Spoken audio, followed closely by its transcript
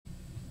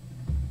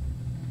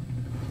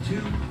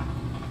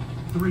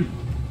3,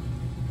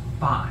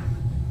 5,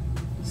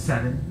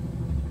 7,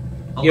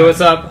 11, Yo,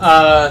 what's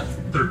up?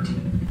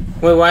 13.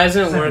 Wait, why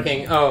isn't it 17,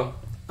 working? Oh,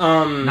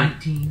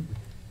 19,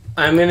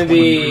 I'm gonna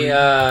be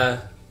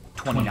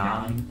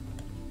 29,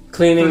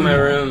 cleaning my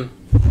room.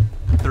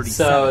 37,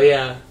 So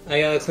yeah,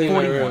 I gotta clean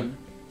my 41, room.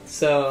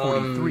 So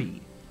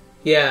 43,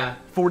 yeah,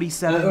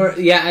 47,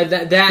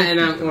 that, and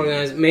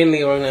I'm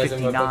mainly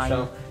organizing my 59,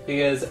 bookshelf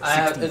because I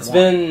have. It's 61,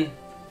 been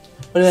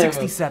what did I move?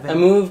 67, I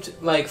moved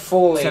like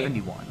fully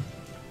 71,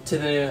 to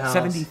the new house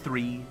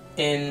 73,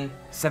 in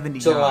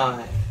 79,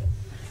 July.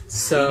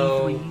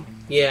 So 83,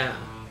 yeah.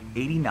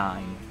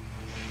 89,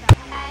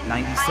 I'm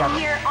 97,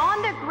 here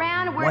on the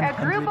ground where a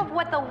group 100 of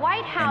what the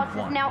White House is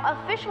 101, now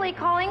officially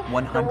calling the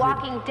 100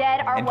 Walking Dead,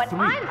 or what 3,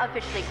 I'm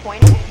officially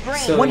coining brain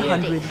So One state.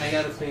 hundred I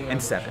gotta clean my room.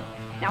 7,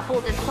 Now,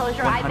 full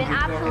disclosure, I've been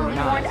 100 absolutely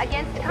warned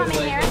against coming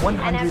here,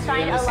 and have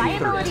signed a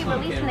liability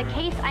release in the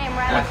case. I am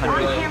rather on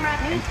 100 camera.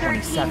 News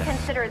 13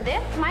 consider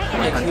this my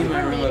I interview clean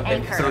my for room lead up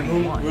in anchor.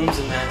 31, rooms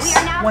a mess. We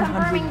are now 100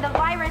 confirming the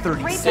virus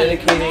raping 37,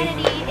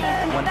 humanity is in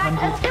fact a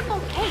 100 simple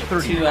case 30,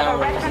 of 2 a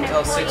hours restaurant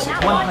until employee 6 not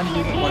o'clock. washing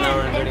his 1 hands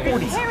hour and and 30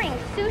 minutes. preparing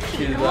sushi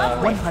To,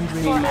 lovely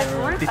 100 for a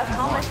group of 51,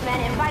 homeless men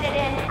invited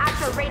in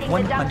after raiding the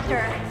 100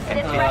 dumpster.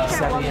 This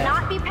restaurant will 7,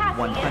 not be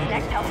passing its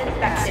next health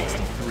inspection.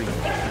 63,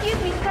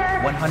 Excuse me, sir.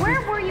 100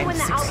 Where were you when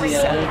the outbreak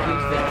Yeah, began? I keep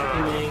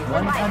vacuuming.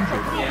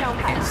 173,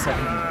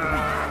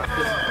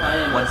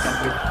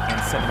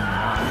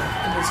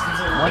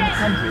 179,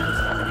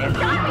 180, We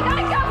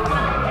gotta go!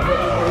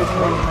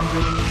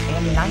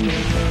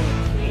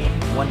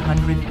 190,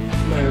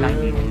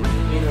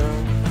 193, You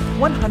know.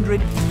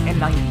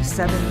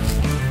 197,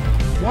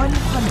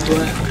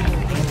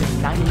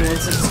 199,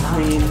 It's just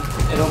clean.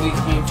 It'll be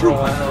clean for a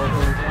while.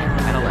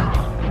 and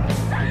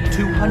 11,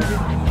 200,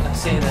 I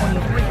say that.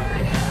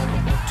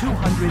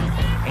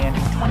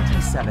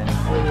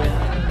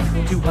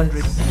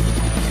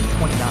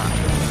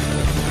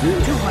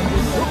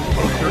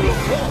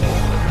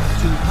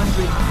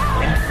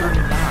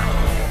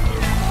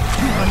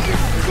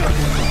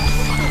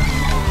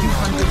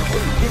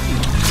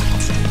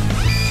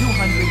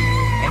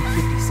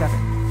 227,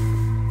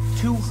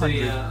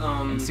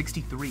 229,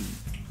 263,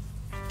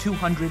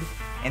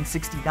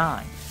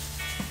 269,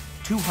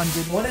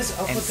 200, What is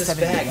up with this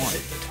bag? Is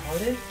it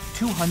retarded?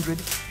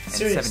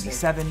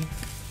 277,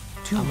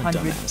 I'm a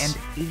dumbass.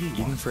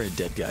 281, Even for a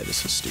dead guy,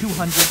 this is stupid.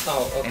 200,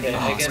 Oh, okay.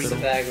 I guess the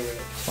bag of it.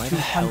 Why the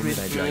hell did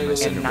I drag my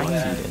single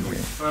feet in here?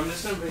 I'm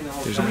just gonna bring the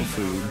whole There's thing. no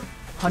food,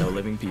 no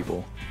living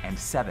people. and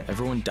 7,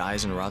 Everyone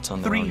dies and rots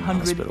on their own in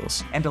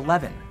hospitals.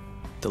 311,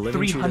 The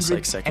living treat us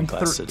like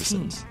second-class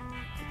citizens.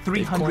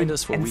 They've coined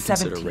us what we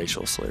consider 317,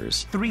 racial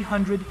slurs.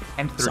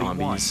 331,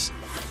 Zombies,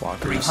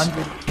 walkers,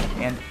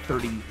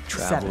 337,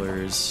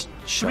 travelers,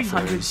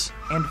 shufflers.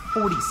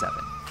 347,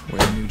 We're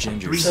the new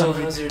gingers. So,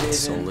 how's your day been?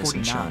 Soulless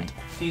and 49, shunned.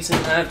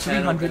 Decent. I have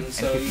chat open,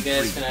 so you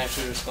guys 353. can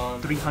actually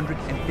respond.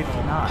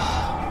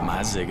 359, My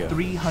Zigga.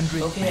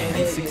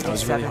 367, I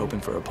was really hoping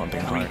for a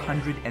pumping heart.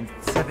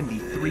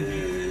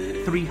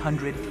 373,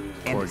 379,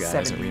 Poor guy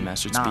hasn't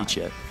remastered speech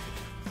yet.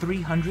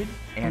 300,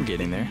 I'm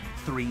getting there.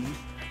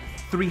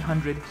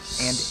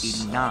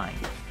 389,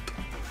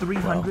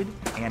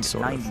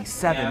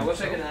 397, Yeah, I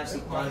wish I could have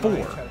some fun.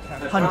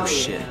 400,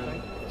 shit.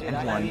 and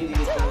 1,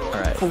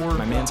 Alright,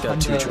 my man's got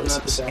two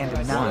choices. and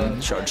One,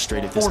 charge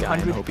straight at this guy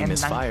and hope he 419,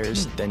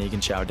 misfires, then he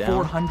can chow down.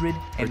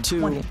 420, Or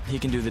two, he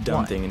can do the dumb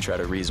 1, thing and try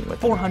to reason with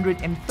him.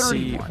 431,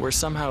 See, we're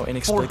somehow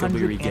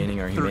inexplicably regaining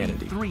our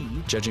humanity.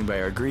 433, Judging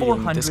by our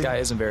greeting, this guy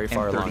isn't very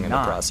far along in the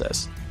 439,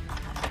 process.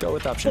 Go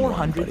with option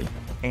one, buddy.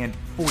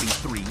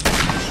 443,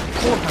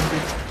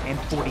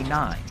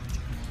 449,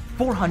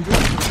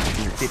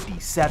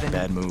 457,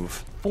 Bad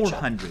move.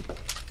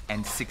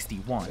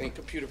 461,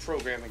 Computer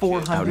programming.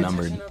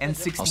 'Outnumbered.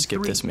 463, I'll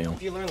skip this meal.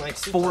 If you learn like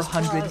C++,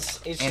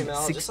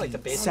 467, just like the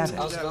basics,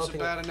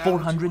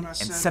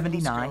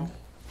 479,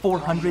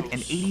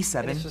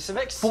 487,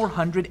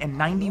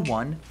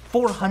 491,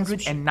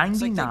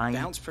 499,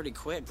 bounce pretty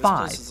quick. This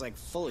place is like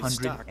fully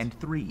stocked.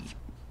 503,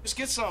 Let's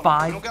get some.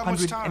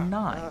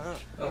 509,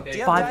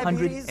 Okay.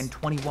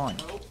 521,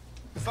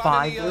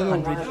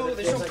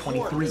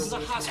 523,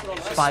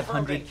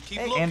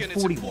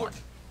 541,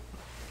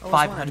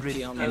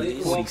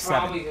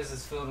 547, because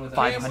it's filled with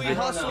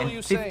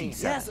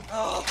 557,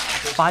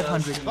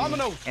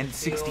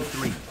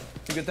 563,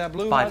 You get that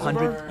blue?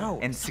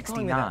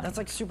 569, That's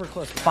like super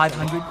close.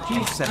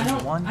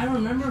 571, I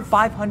remember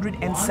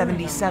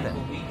 577, a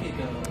week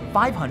ago.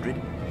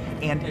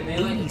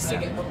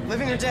 587,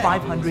 Living or dead?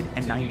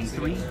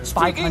 593,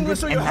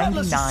 English or you're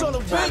headless, you son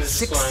of a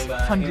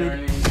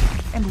 599,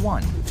 bitch.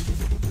 601,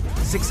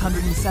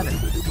 607,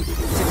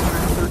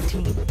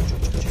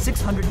 613,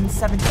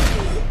 617,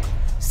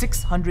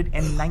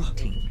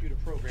 619,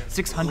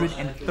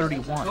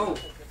 631,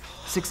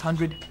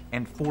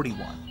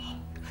 641,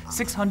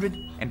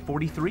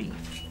 643,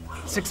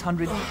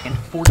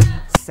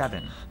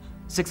 647,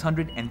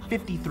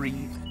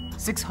 653,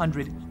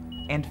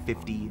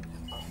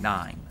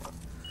 659,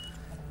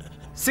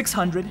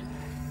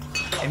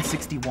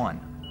 661,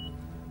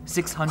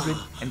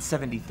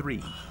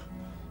 673,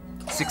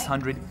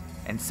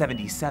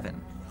 677,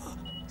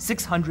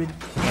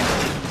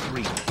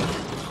 683,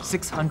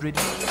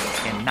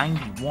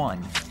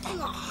 691,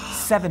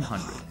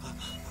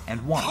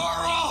 701,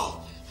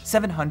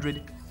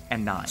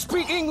 709,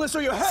 Speak English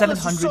or you're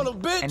headless, you son of a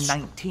bitch!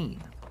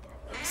 719,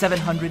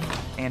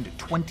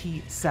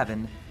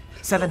 727,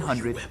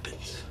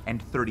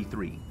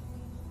 733,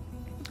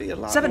 Be a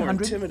lot more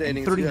intimidating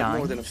if you had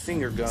more than a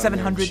finger gun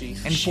there, Chief.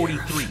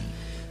 743,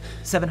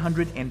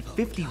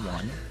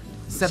 751,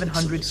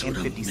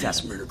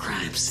 757,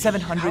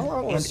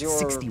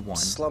 761,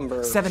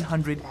 slumber?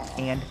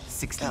 769,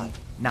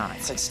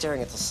 It's like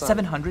staring at the sun.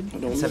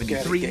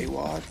 773,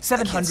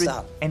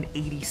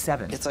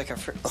 787, It's like a oh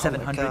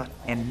my God.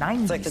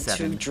 It's like the 2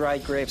 797, dry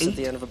grapes at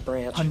the end of a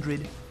branch.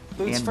 809,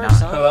 Boots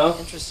first, huh? Hello?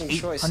 Interesting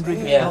choice.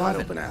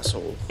 811, Open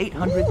asshole.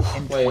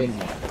 821,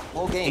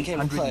 Whole game came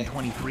to play.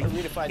 823, A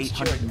redefined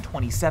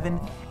 827,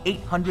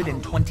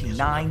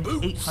 829,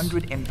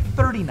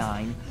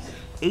 839,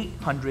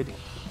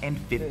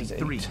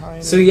 853,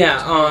 So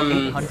yeah,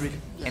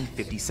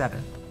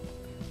 857,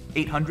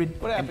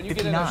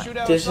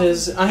 859, this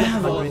is I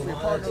have a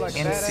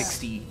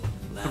 863,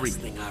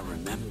 I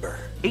remember.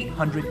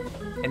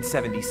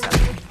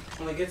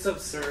 877, like it's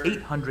absurd.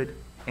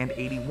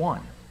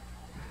 881,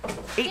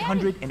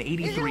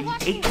 883,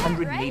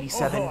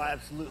 887,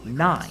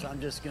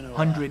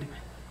 907,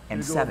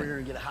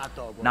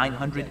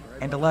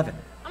 911,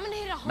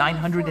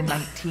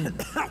 919,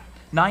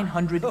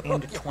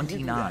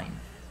 929,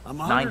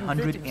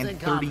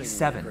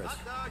 937,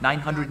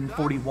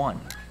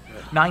 941,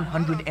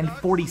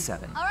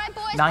 947,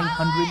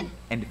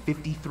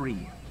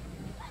 953,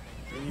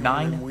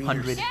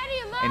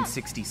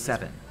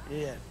 967,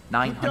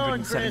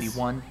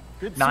 971,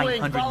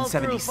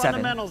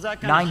 977,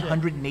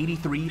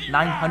 983,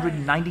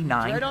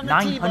 999,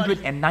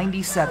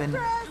 997,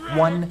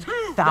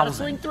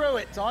 1,000,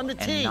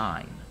 and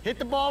 9, Hit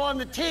the ball on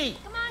the tee.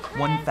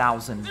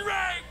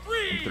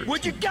 1,013,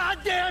 Would you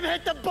goddamn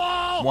hit the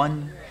ball?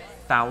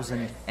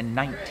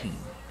 1,019,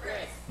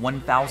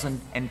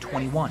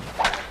 1,021,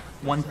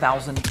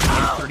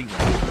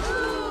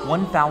 1,031,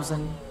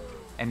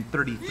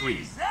 1,033,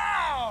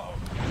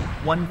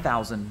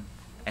 1,039,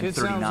 It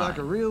sounds like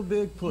a real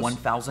big pussy.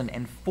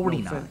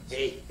 1,049,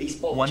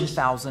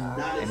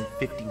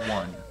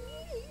 1,051,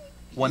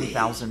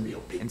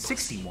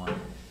 1,061,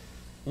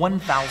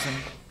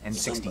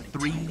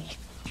 1,063,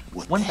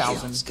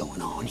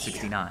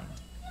 1,069,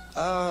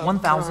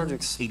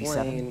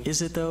 1,087,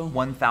 Is it though?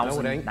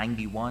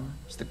 1,091,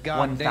 It's the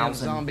goddamn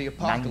zombie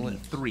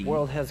apocalypse. 1,093,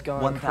 World has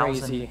gone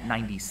crazy.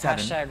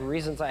 1,097, Hashtag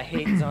reasons I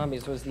hate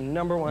zombies was the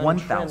 #1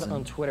 trend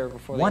on Twitter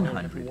before the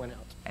internet went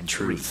out. and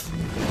Truth.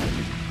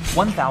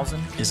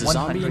 1,000. Is a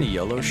zombie in a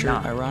yellow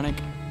shirt ironic?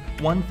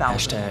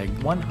 Hashtag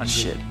 1,117.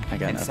 shit, I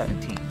got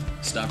nothing.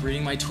 Stop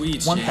reading my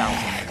tweets.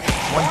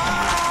 1,120.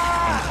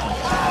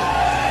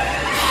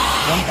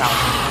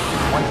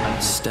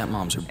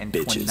 Stepmoms are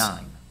bitches.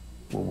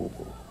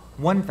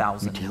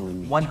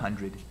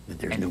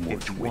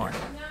 1,151.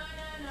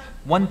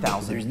 1,153.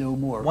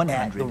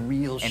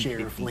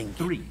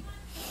 1,163.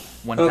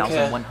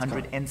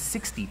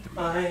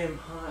 1,171.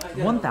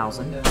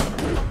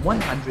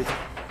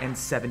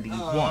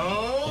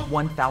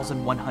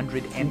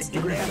 1,181.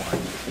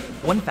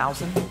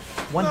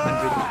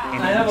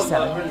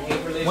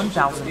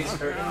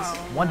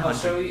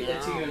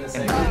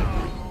 1,187.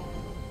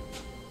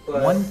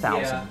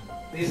 1,100.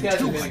 These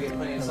guys are gonna get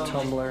plenty of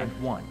Tumblr.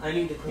 1,201. I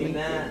need to clean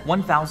that.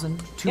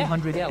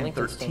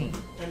 1,213.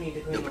 I need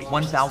to clean my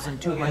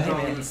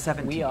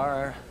 1,217. We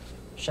are.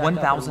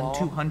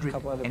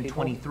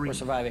 1,223. We're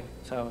surviving.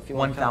 So if you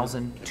want to come,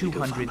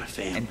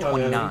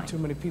 1,229. Too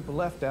many people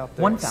left out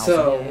there. 1,000.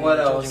 So what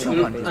else?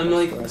 200. I'm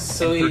like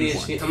so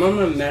ADHD. I'm on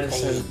my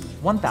medicine.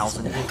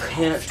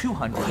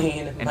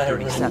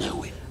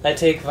 1,237. I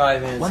take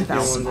Vyvanse. if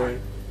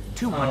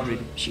you're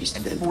wondering.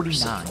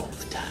 1,249.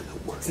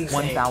 It's insane.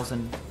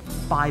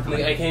 1,500.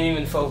 Like, I can't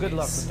even focus. Good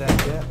luck with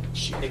that, yeah.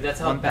 Like, that's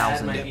how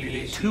bad my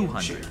ADHD is.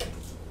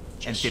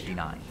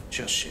 1,259.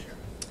 Just share.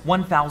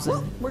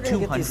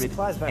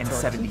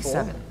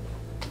 1,277.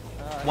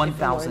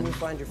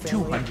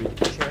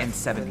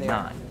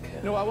 1,279.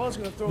 No, I was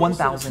gonna throw this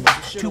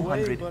shit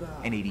away, but,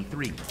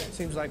 1,283.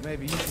 seems like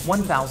maybe you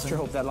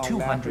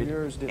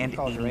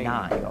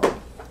 1,289.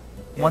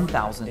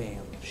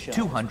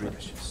 1,290.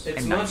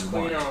 It's much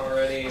cleaner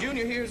already.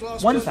 Junior here's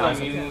lost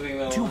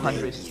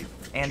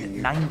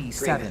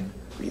 1,297.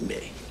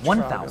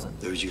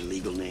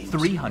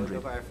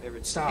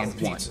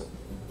 1,301.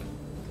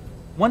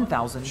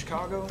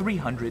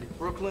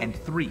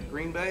 1,303.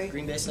 Green Bay.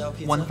 Green Bay style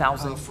pizza.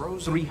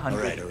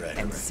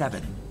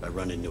 1,307. I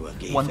run into a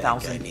gay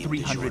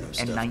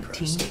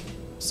 1,319.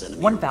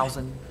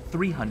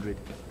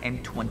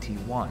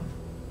 1,321.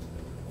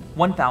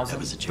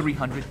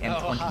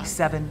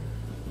 1,327.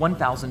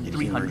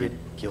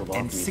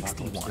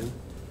 1,361.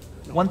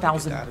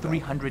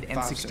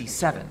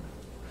 1,367.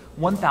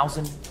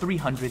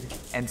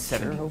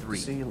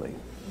 1,373.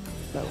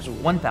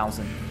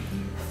 1,030.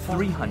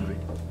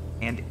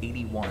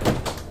 381.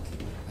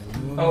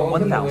 Oh,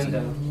 open the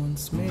window.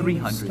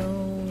 300.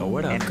 Oh,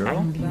 what up,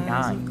 girl?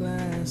 99.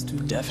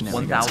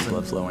 Definitely got some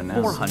blood flowing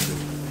now.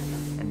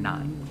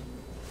 1,409.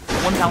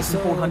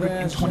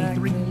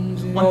 1,423.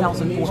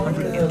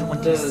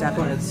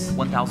 1,427.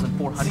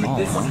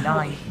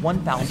 1,429.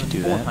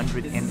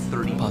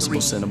 1,433. Possible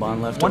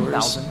Cinnabon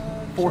leftovers.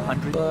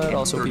 1,439. But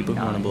also people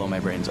who want to blow my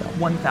brains out.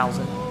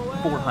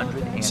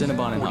 1,447.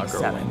 Cinnabon and hot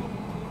girl win.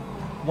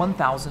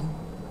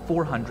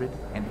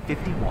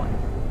 1,451.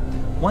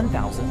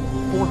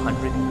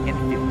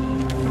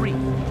 1,453.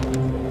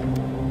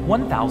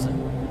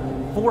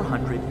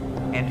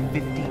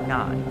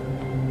 1,459.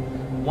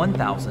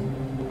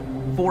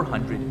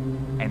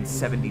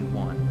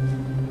 1,471.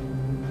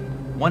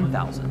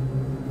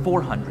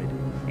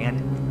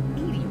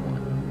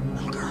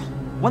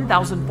 1,481.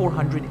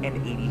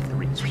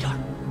 1,483.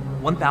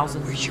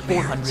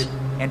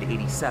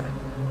 1,487.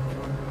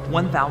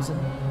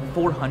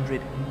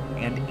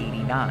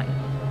 1,489.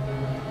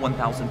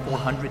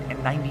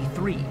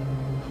 1,493.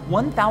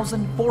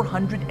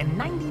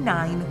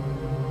 1,499.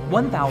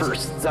 1,000.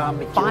 First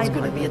zombie kill is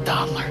gonna be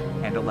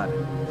 $1. And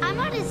 11. I'm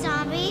not a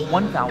zombie.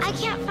 1,000. I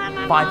can't find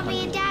my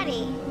mommy and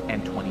daddy.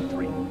 And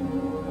 23.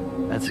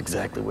 That's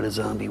exactly what a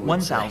zombie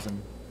would say.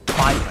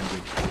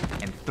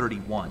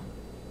 1,531.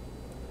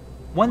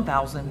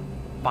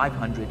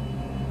 1,543.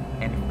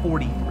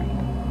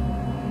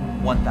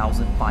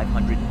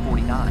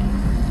 1,549.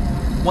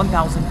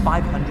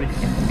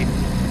 1,553.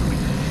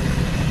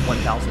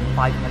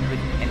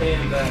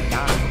 1,559.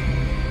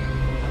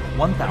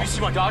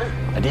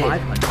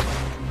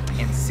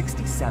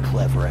 1,567.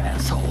 Clever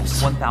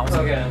assholes.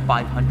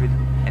 1,500.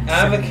 I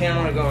have a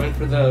camera going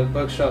for the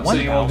bookshop, so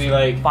you won't be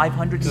like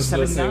just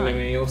listening to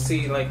me. You'll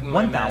see like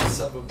my mess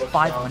of a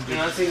bookshop. You're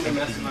not seeing the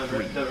rest of my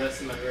room.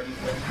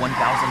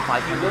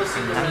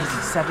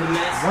 1,597.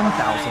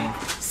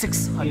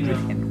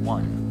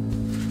 1,601.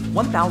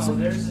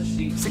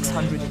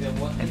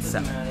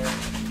 1,607.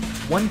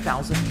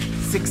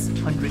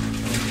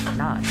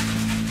 1,609.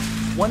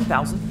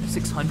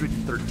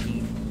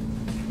 1,613.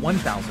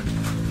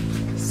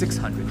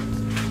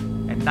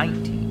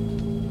 1,619.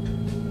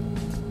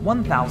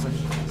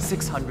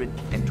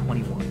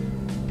 1,621.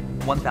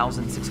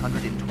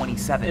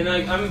 1,627. And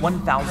like, I'm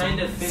kind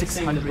of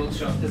fixing the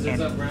bookshop because there's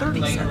a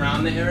like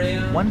around the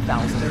area.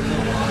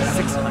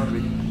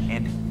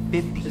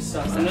 1,650. Just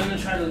stuff. I'm gonna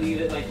try to leave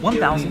it like purely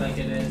like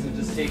it is and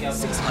just take out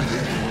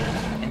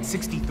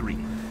 663.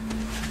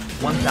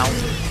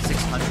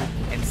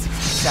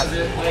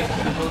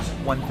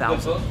 1,667.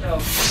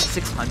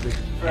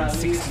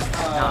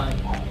 1,669.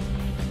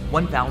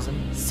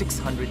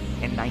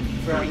 1,693.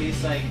 For at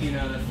least like, you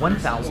know, the first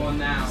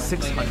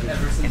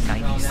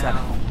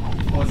 1,697.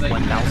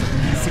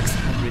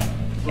 1,600.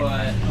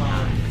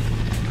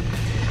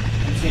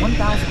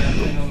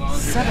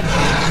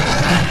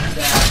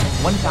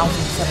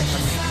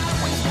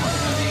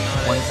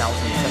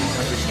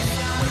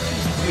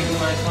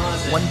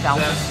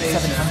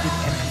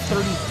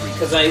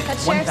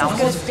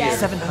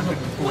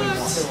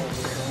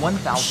 I'm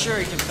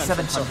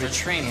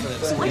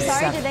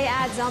sorry, did they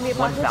add zombie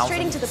apocalypse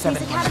trading to the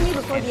police academy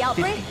before the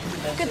outbreak?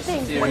 Good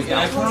thing.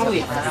 I probably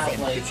have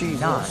like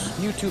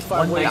You two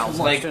find ways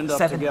to end up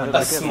together.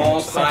 a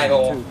small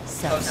pile of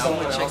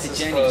someone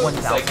else's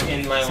clothes like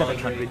in my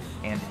laundry.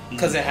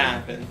 Because it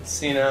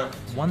happens, you know?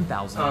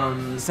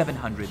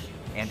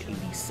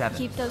 1,787.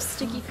 Keep those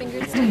sticky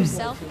fingers to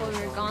yourself while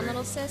we're gone,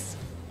 little sis.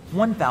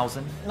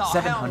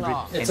 1,700.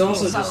 It's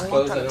also just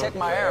clothes I don't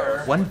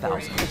wear.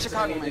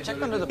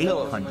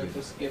 1,801.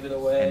 Just give it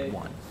away.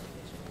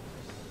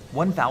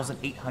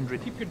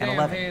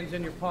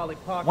 1,811.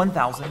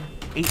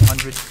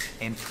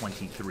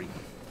 1,823.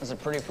 Is it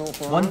pretty cool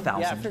for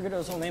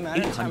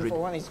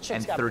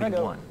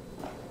 1,831.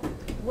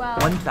 Well,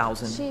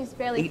 1,000. she's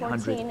barely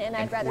 14, and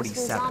I'd rather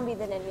school zombie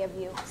than any of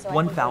you. So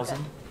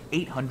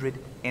 1,860.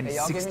 Hey,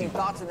 y'all give any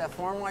thoughts on that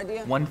formal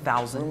idea?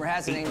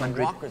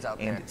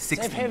 1,867.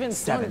 Safe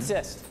havens don't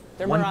exist.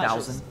 They're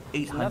mirages.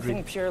 There's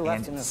nothing pure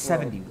left in this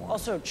world. 1,871.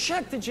 Also,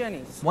 check the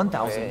Jennies.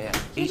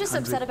 1,873. You're just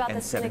upset about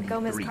the Cynic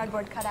Gomez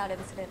cardboard cutout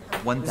incident, huh?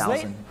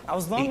 1,877. I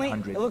was lonely.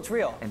 It looked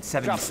real. I,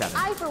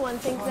 for one,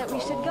 think that we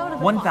should go to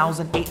the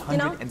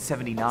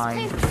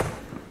 1,879.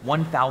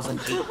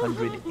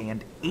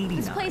 1,889.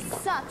 This place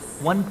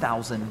sucks.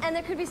 1,901. And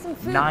there could be some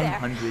food there.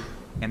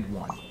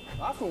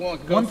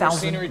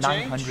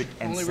 1,907.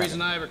 Only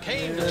reason I ever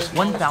came to this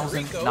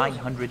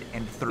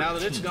 1,913. Now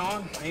that it's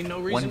gone, ain't no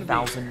reason to be.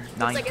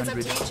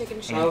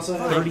 1,933. I also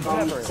have like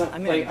DJ, so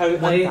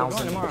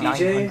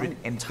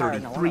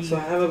I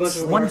have a bunch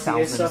of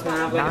RCA stuff and I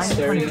have like a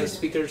stereo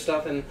speaker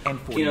stuff and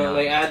you know,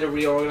 like I had to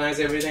reorganize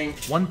everything.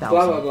 Blah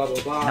blah blah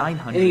blah blah.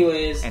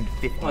 Anyways,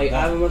 like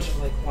I have a bunch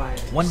of like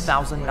wires.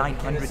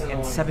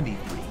 1,973.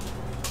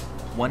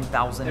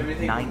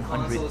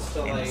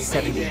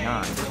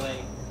 1,979.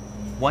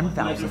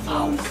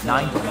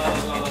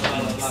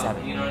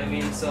 1,987. You know what I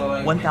mean? So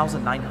like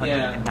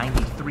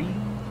 1,993.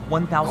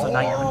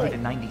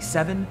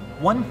 1,997.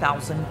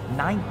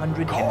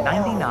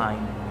 1,999.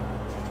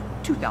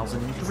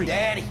 2003.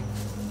 Daddy,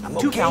 I'm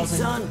okay,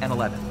 son.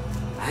 2011.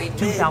 I ain't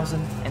dead.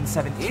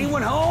 2017.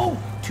 Anyone home?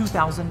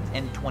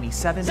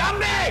 2027.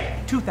 Zombie!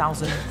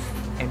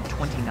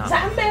 2029.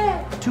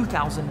 Zombie!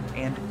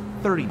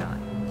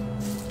 2039.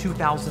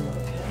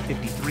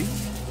 2053.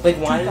 Like,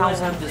 why do I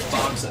have this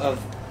box of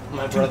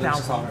my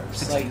brother's cars?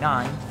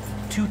 2069.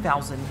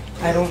 2000.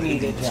 I don't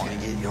need it. Just gonna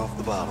get you off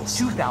the bottles.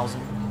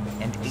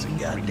 2083.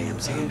 Goddamn I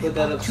son. can put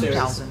that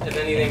upstairs. If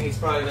anything, he's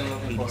probably been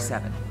looking for.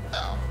 87.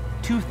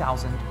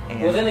 2000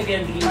 and Well, then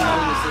again, he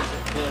notices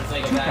there's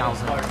like a bag of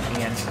parts.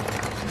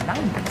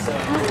 2090. So,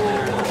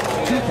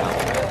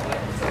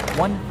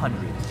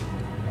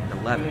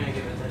 2111.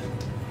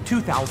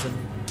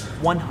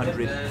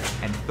 2130.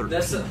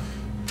 that's a...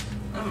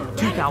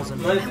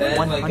 My bed,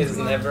 like, is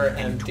never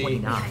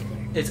empty.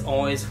 It's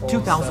always full.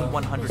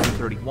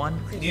 2131.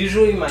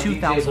 Usually my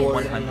DJ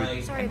board and my...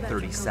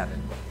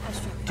 2137.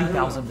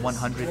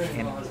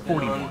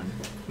 2141.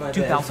 My bed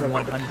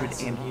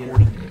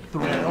 2143.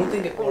 I don't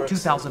think it works.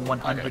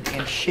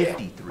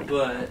 2153.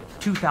 But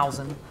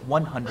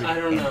 2161.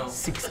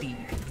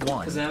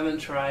 because I haven't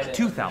tried it.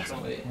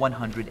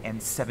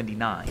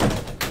 2179.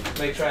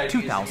 Like, tried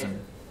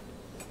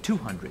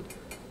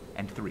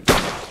 2203.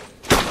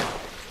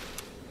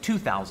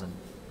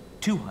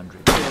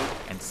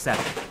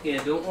 2207.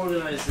 Yeah, don't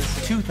organize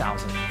this.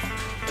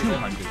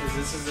 2200.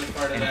 This is a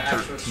part of the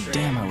actual stream.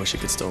 Damn, I wish I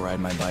could still ride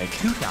my bike.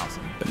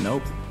 2000. But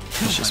nope.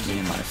 It's just me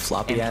and my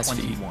floppy ass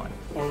feet.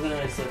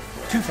 Organize it.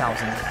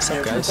 2000. What's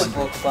up, guys?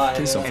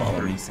 Please don't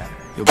follow me. 37.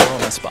 You'll blow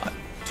my spot.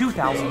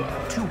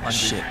 2200.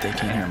 Shit, they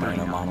can't hear my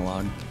inner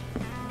monologue.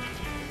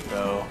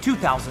 Bro.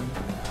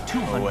 2200.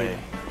 No way.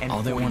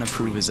 All they want to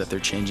prove is that they're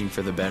changing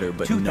for the better,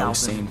 but no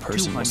sane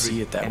person will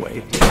see it that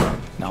way.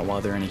 Not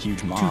while they're in a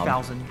huge mob.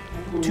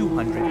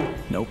 2200.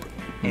 Nope.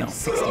 No.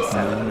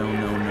 67. No.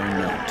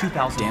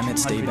 Damn it,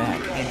 stay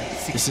back.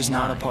 This is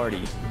not a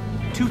party.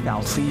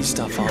 2000. Please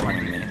stop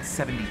following me.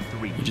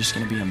 73. You're just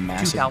gonna be a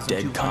massive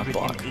dead cock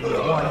block.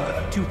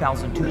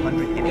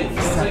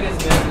 2287.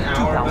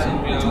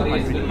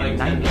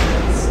 2290.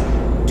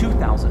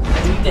 2000. I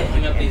need to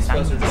hang up these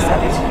posters.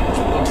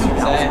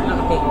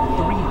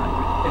 2311.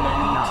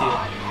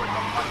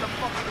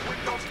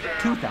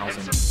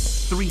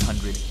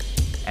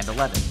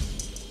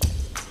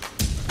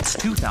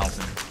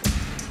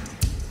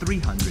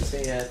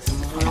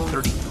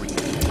 2333.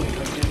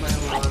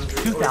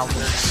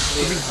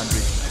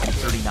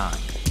 2339.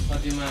 I'll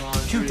do my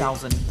laundry.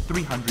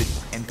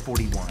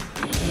 2341.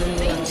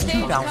 Main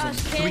stage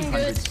costs canned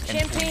goods.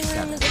 Champagne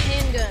room is a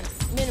handgun.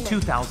 Minimum.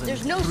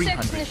 There's no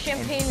sex in the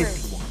champagne room.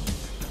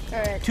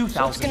 Alright, so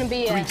it's gonna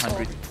be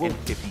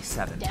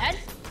 2357. Dad?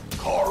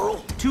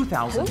 Carl?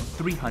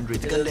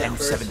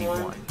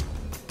 2371.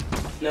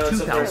 No, it's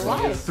a first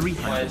one.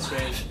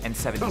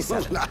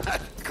 2377.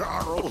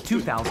 Carl.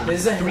 2300. This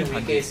is a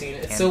Henrique scene.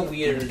 It's so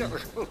weird.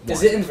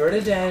 Is it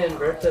inverted? Did I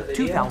invert the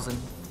video?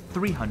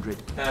 2300.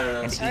 I don't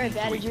know. Sorry, I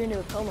batted you into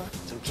a coma.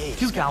 It's okay.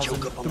 Just gotta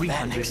choke up on the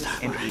bat next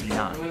time.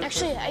 2389.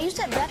 Actually, I used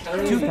that bat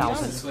to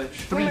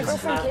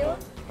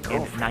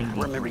 2393. I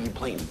remember you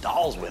playing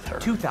dolls with her.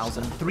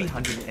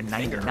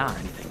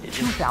 2399.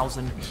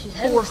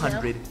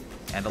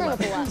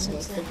 2411.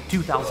 since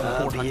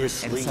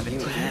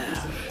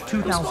 2417.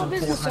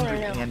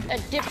 2420. That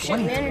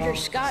dipshit manager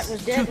Scott was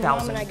dead when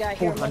Mom and I got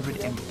here.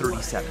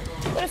 2437.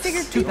 But I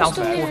figured people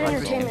still needed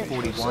entertainment, so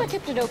I 2441.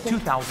 kept it open.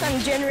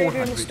 Found a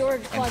generator in the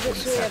storage closet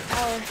so we have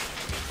power.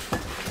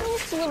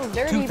 It's a little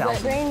dirty,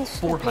 but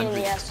rain's a pain in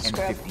the ass to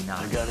scrub.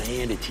 I gotta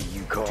hand it to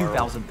you, Carl.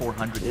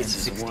 2467.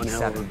 This is one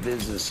hell of a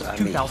business. I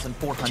mean,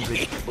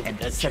 2473.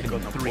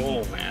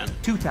 man.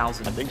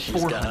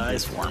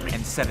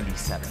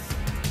 2477.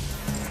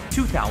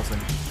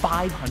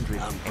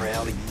 2,500. I'm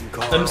proud of you,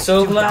 Carl. I'm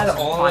so glad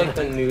all like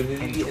the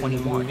nudity in the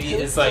movie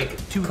is like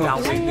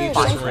completely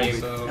just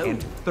rainbow.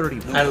 And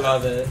 31. I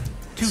love it.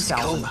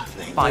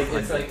 2,500.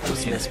 It's like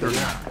 2,543.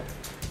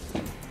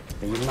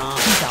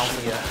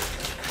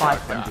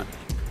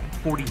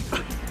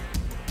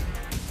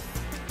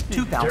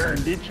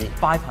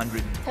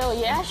 2,500. Hell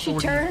yeah, she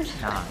turned.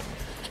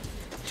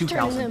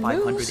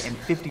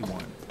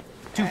 2,551.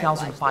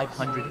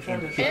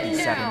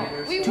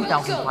 2,557.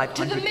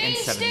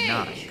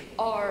 2,579.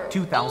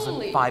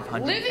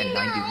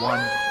 2,591.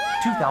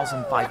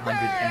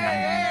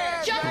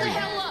 2,593. Shut the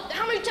hell up!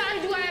 How many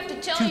times do I have to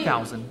tell you?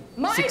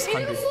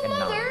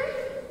 2,609.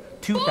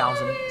 2,617.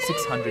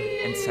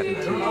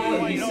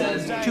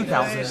 2,621.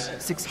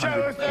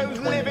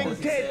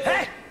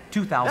 2,633.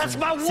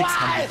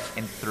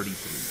 2,647.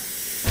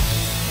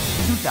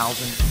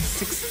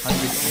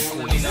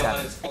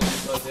 2,657.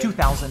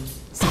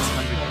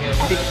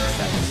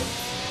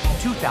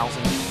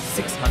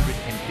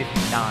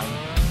 2,659.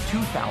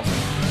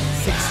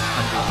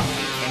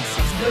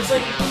 2,660. There's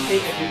like a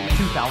update every week.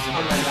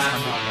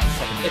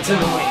 2,670. It's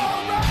annoying.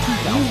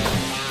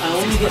 2,000. I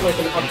only get like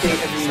an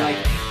update every like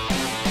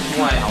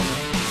what?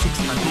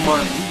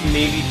 Month,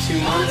 maybe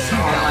 2 months on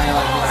my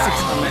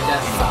like on my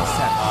desktop.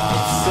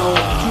 So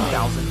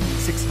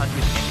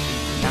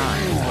 2,680.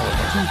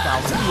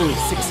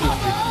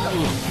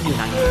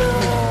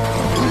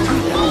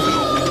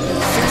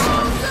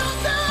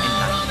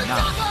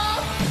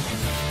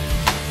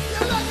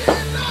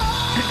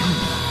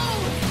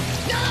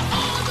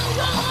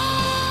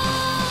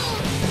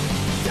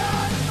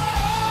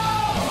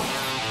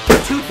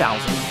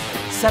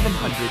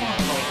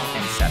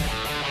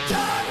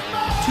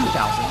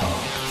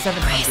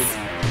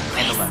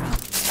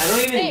 I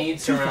don't even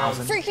need surround.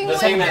 The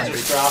thing that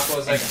just dropped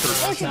was like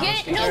Don't you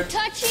get it? No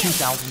touching.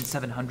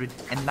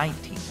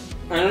 2,719.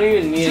 I don't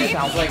even need it.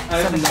 Like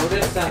I've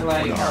noticed that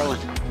like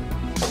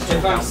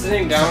if I'm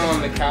sitting down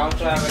on the couch,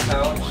 I have a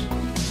couch.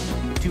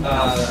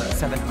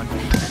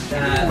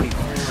 2,740.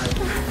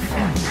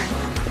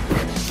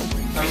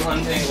 I'm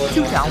untangled.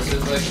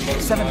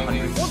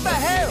 2,700. What the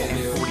hell?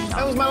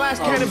 That was my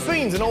last can of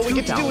beans, and all we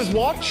get to do is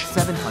watch?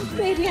 700.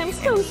 Baby, I'm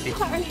so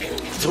sorry.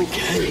 It's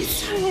okay.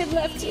 Sorry I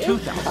left you.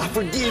 2,000. I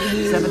forgive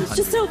you.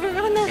 Just over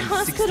on that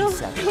hospital.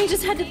 We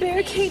just had to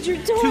barricade your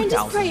door and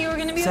just pray you were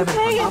going to be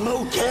okay. I'm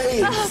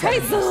okay. Oh,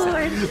 praise the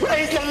Lord.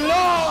 Praise the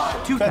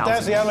Lord. 2,000. Bet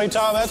that's the only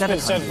time that's been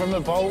said from the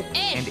pole.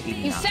 Ed,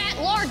 you fat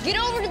lard, get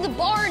over to the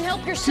bar and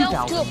help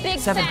yourself to a big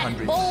fat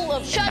bowl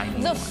of shut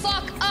the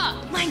fuck up.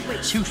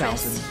 Language,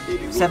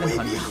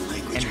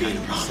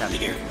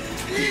 2,797.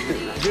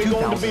 Is it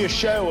going to be a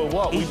show or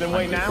what? We've been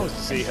waiting hours to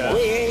see her.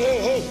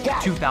 Hey,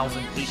 God.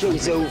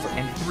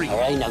 2,803. All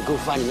right, now go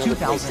find another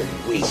place to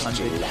waste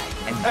your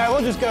life.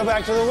 We'll just go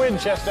back to the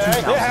Winchester.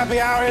 Their happy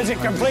hour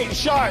isn't complete and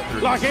short,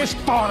 like it's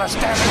spawn us,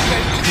 damn it.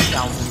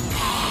 2,000.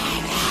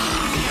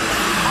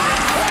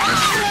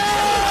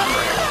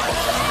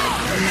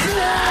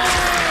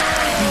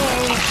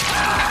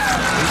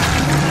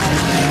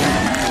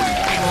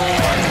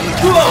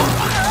 Whoa!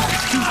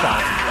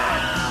 2,000.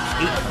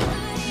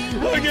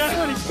 Oh, God.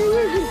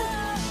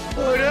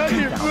 Oh, no,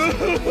 you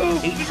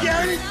move.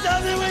 There's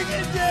something we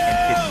can do.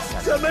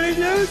 Somebody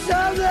do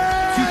something.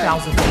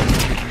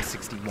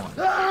 2,861.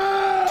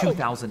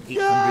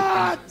 2,879.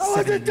 I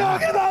wasn't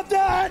talking about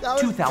that.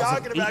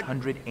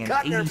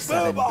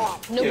 2,887.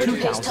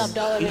 Nobody pays top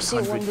dollar to see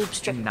a one boob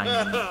strip.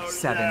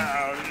 2,097.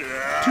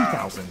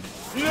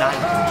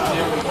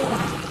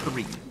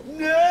 2,903.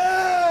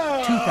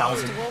 No!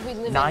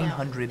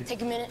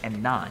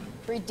 2,909.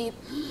 Breathe deep.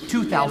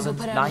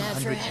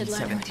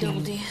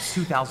 2,917.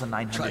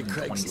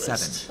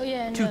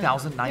 2,927.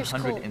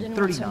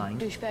 2,939.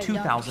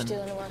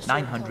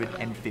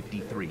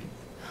 2,953.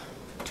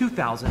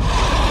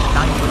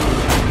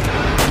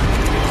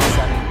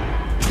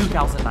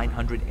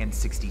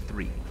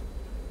 2,963.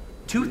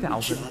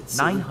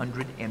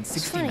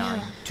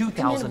 2,969.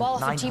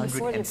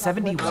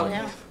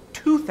 2,971.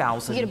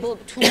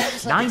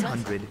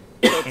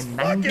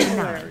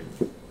 2,999.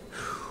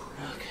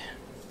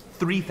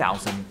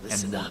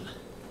 3,001.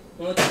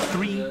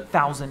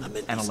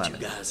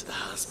 3,011.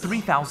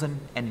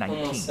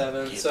 3,019.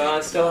 7. So I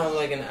still have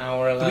like an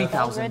hour left.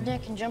 3,000.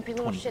 Redneck and jumpy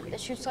little shit that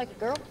shoots like a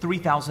girl.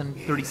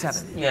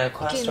 3,037. Yeah,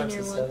 class starts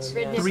at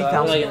 7.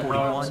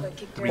 3,041.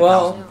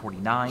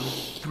 3,049.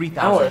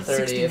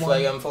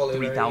 3,061.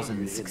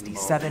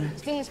 3,067.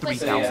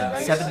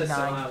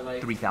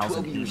 3,079.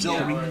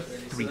 3,083.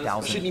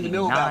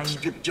 3,089.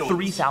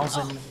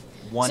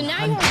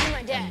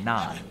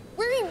 3,109.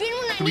 Where have you been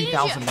when I needed you?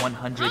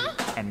 3,119.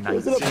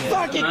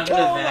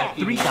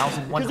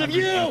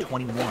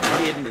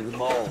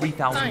 3,121.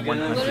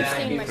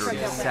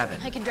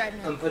 3,137. I can drive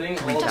now. I'm putting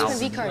all Touch my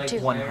V-card too.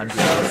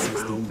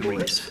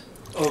 3,163.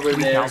 over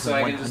there so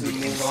I can just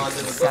move on to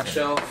the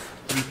bookshelf.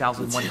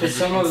 3,169.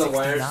 Some of the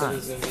wires to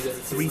the Zoom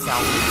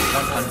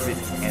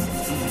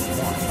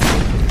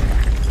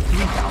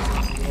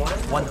 3,181.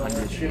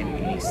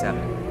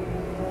 3,187.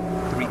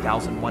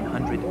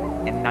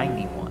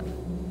 3,191.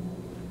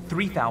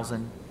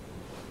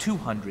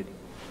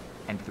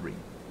 3,203.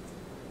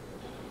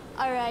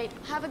 All right,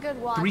 have a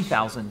good watch.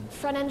 3,000.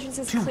 Front entrance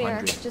is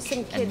clear. Just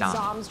some kid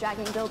zombs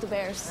dragging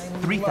Build-A-Bears.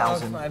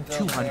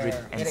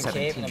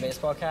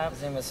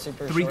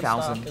 3,217.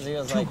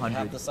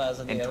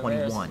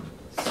 3,221.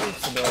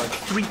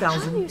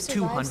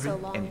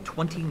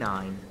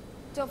 3,229.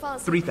 Don't fall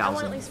asleep. I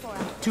want at least 4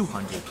 hours.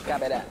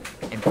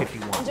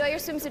 3,251. Enjoy your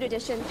swimsuit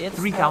edition.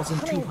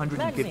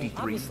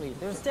 3,253.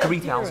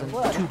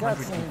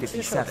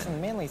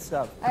 3,257.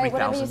 All right,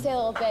 whatever you say,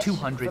 little bitch.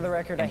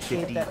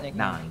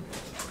 3,259.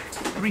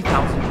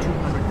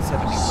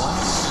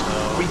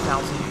 3,271.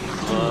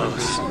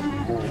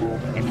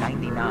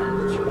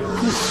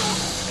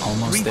 3,299.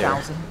 Almost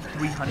there.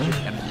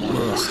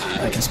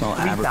 3,301. I can smell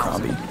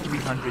Abercrombie.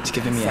 It's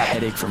giving me a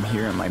headache from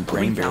here and my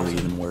brain barely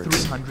even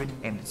works.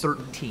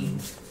 313.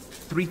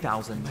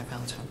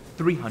 3,319.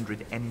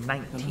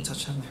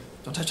 3,320.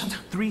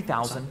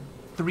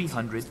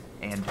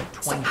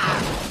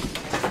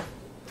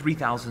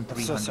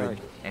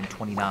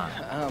 3,329.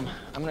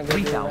 I'm gonna go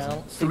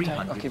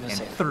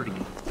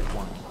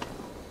 3,331.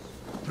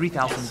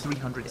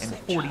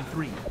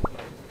 3,343.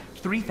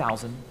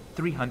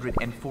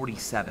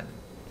 3,347.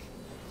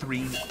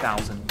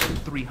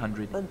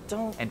 3,359. But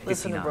don't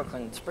listen to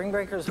Brooklyn. Spring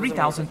Breakers.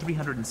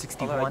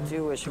 3,361.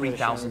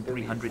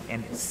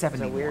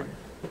 3,371.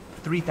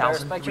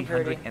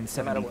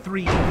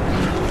 3,373.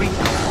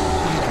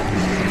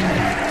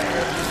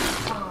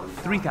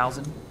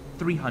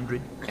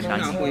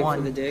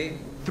 3,391.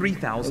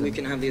 3,000. We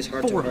can have these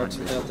heart to hearts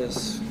without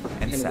this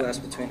and glass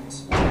between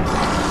us.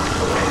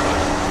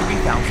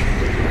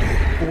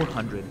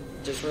 3,413.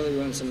 Just really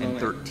ruin some moment.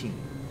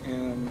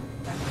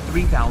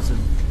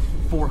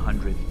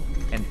 3,430.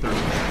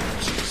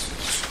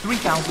 3,449.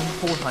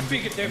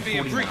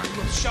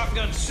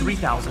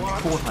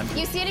 3,400.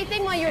 You see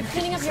anything while you were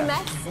cleaning up your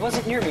mess? It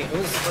wasn't near me. It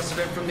was must have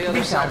been from the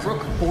other side.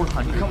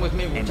 3,400. Come with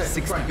me. We'll check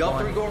the front. Y'all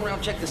three go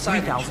around, check the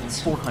side.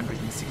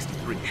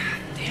 3,463.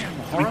 Damn,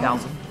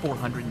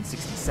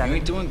 3,467. You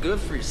ain't doing good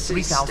for your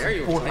city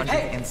stereotype.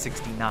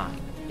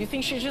 3,469. You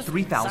think she's just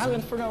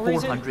silent for no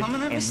reason?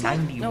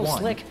 3,491. No,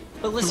 Slick.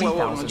 But listen,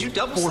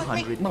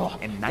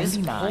 3,499. this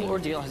whole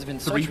ordeal has been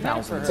so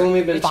traumatic for her. It's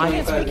only been 25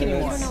 minutes. minutes. You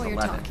don't know what you're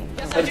talking.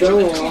 I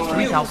don't want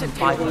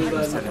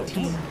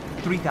 3,517.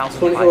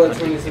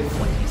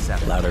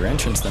 3,527. Louder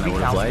entrance than I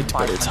would have liked,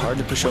 but it's hard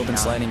to push open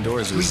sliding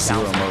doors with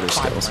zero motor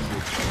skills. I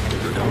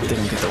hope they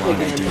don't get the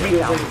wrong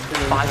idea.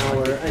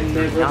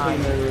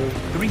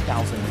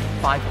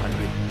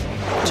 3,500.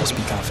 Just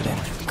be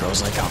confident.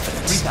 Girls like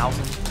confidence.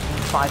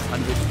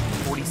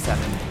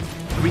 3,547.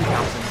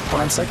 3,000.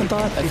 On second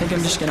thought, I think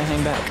I'm just gonna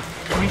hang back.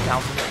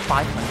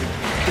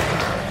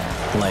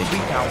 3,550. Like,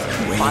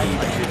 way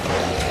back.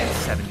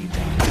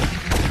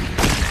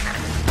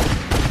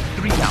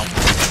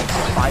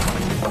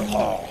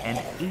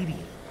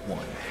 3,581.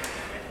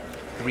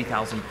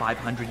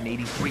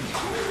 3,583.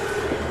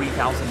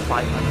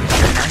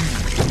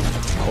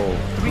 3,590.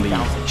 Holy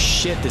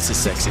shit, this is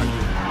sexy.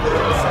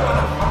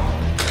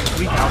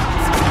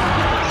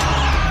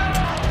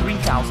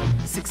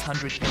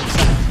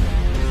 3,607.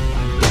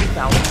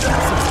 God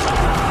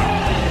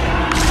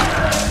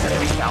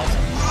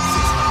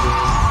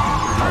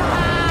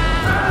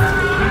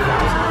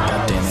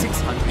damn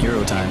it.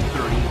 Hero time.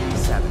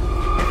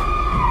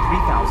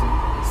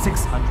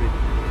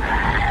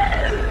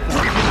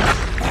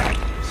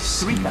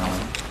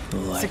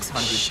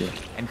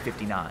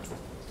 3,659.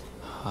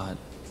 Hot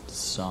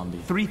zombie.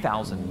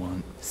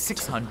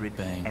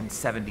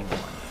 3,671.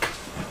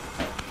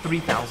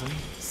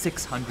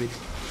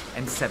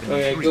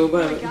 3,673.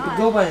 Okay,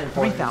 go by and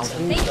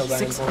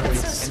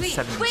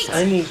 3,677.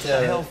 I need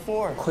to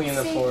clean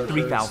the floor.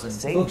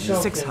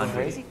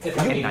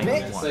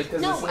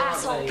 3,691. No,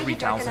 asshole. Get your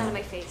jacket out of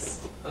my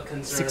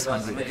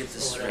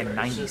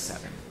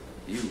 3,697.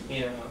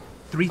 Yeah.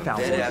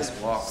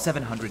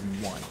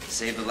 3,701.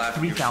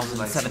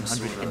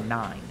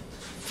 3,709.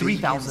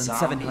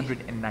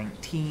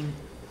 3,719.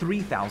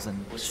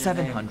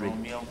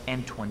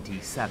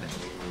 3,727.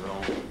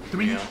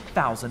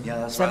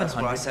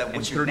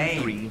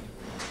 3,733.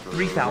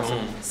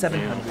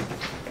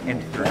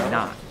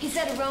 3,739. He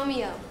said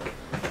Romeo.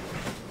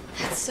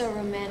 That's so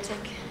romantic.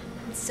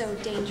 It's so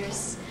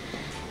dangerous.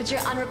 But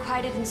your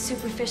unrequited and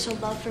superficial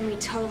love for me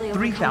totally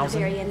overcomes the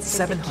very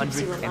instinct that keeps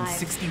you alive.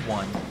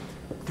 3,761.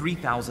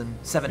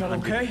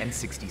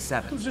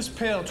 3,767. Who's this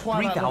pale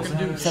twilight looking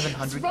dude?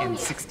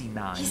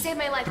 3,769. He saved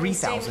my life and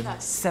stayed with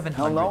us.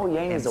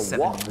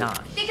 3,779.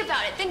 Think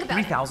about it. Think about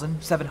it.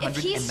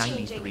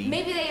 3,793.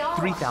 Maybe they are.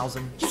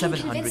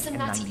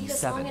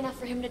 3,797. long enough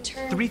for him to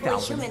turn for a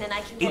human, and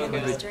I can get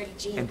rid of his dirty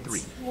genes. 3,803.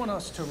 You want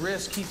us to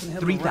risk keeping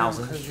him around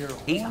because you're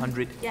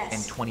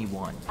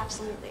 3,821.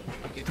 Absolutely.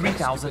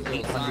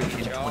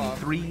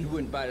 3,823.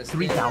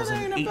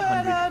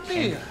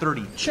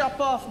 3,830. Chop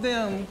off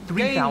them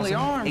gangly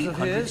arms of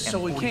his so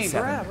we can't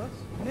grab us.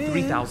 Then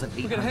we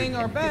could hang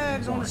our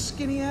bags on a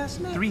skinny ass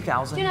neck.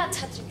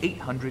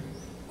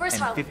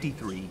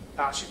 3,853.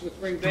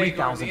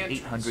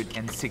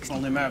 3,860.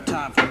 Only a matter of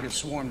time before we get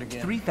swarmed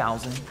again.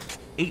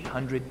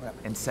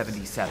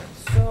 3,877.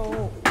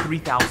 So,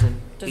 3,880.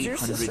 does your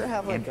sister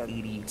have like a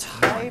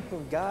type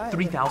of guy?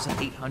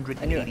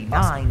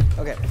 3,889.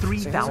 Okay.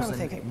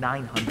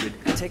 3,900.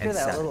 Take her to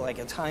that little like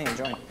Italian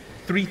joint.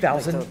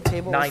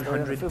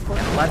 3,911.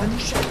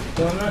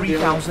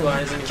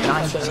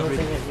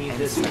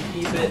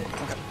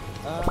 3,960.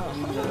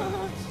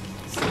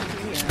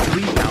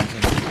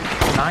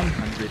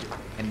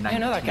 3,919. I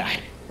know that guy.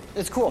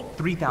 It's cool.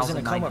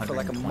 3,923. for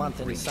like a month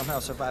and he somehow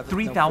survived.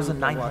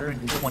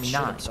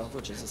 3,929.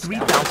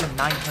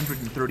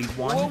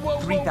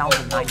 3,931.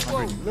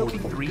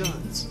 3,943.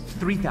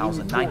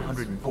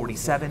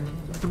 3,947.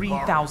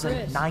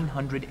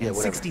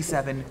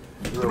 3,967.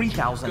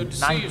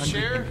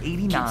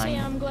 3,989.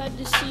 I'm glad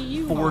to see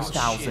you.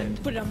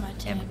 4,000. Put it on my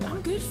tab.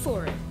 I'm good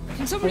for it.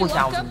 Can somebody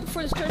lock up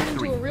before this turns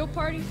into a real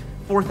party?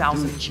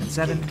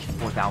 4,007,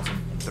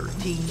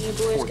 4,013,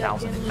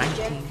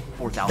 4,019,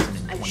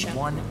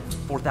 4,021,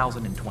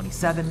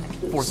 4,027,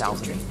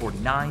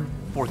 4,049,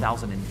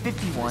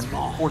 4,051,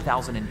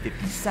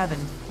 4,057,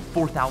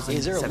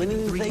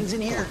 4,073, things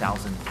in here?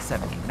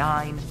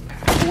 4,079,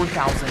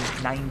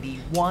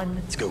 4,091,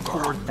 Let's go,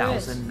 Carl.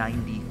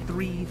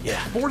 4,093,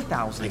 Yeah.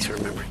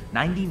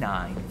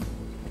 4,099,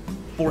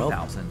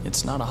 4,000.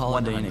 It's not a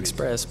Holiday Inn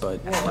Express, but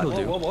it'll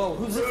do. Whoa,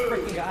 who's this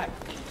freaking guy?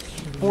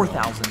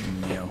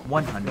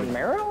 4,100.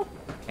 Romero?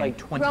 Like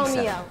 27.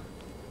 Romeo.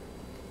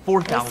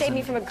 4,000. He saved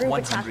me from a group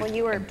attack when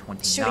you were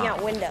shooting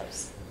out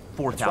windows.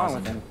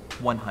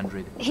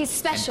 4,100. He's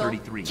special.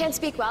 33. Can't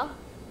speak well.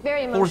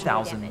 Very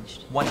emotionally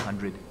damaged.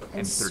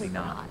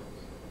 4,139.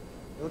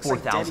 He's a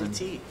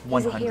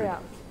hero.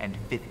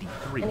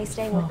 4,153. And he's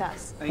staying with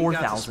us.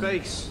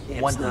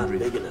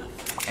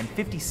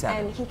 4,157.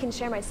 And he can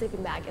share my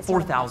sleeping bag. It's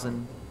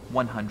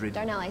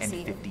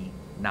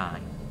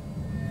 4,159.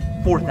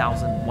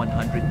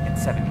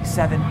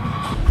 4,177.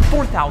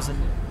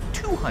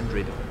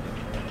 4,200.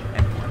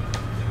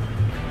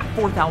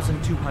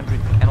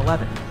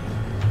 4,211.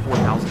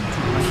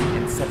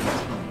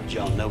 4,217.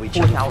 Y'all know each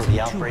other before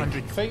the outbreak.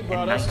 Fate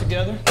brought us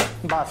together.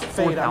 By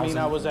fate, I mean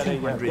I was at a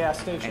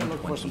gas station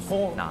looking for some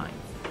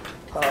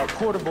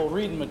portable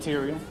reading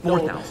material. The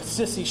old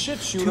sissy shit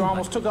shooter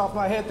almost took off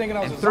my head thinking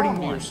I was a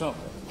zombie or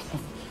something.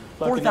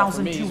 Lucky enough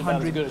for me, he's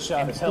about as good a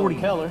shot as Helen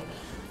Keller.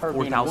 Her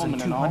being a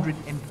woman and all.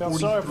 Felt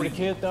sorry for the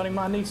kid, thought he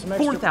might need some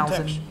extra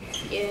protection.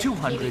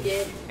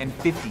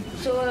 4,250.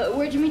 So,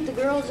 where'd you meet the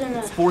girls in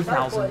the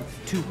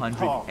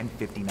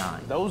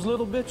 4,259. Those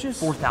little bitches?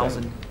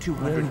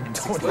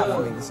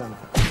 4,261.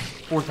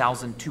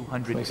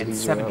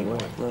 4,271.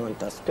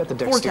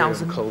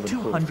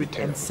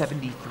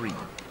 4,273.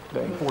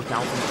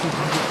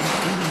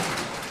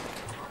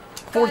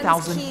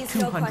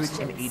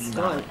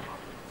 4,289.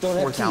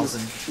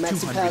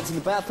 4,200 pads in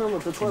the bathroom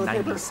with the toilet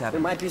paper. There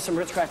might be some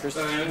Ritz crackers.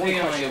 I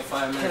think only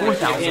 5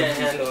 minutes. I can't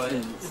handle it.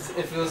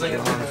 It feels like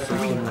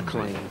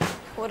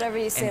Whatever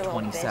you say, little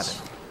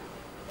 27.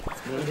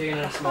 I'm taking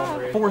a small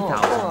break.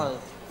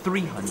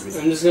 4,300.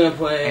 I'm just gonna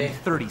play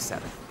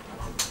 37.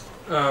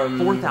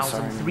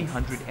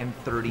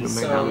 4,337.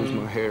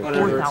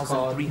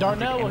 4,340.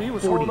 Darnell, well, he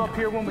was holed up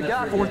here when we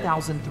got here.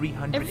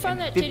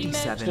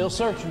 4,357. Still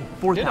searching.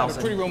 Did have a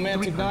pretty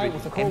romantic night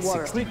with the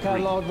Coldwater Creek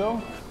catalog,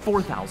 though.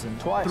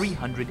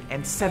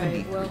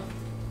 4,373.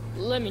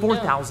 let me know.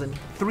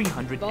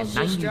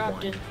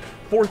 4,391.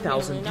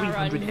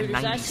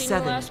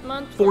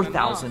 4,397.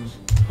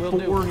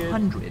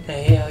 4,400.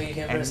 Hey, how you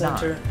can press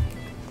enter?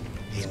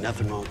 Ain't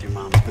nothing wrong with your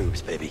mom's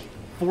boobs, baby.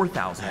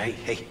 4,000.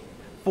 Hey.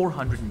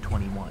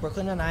 421.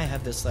 Brooklyn and I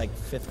have this like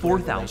fifth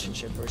 4,000.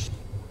 relationship where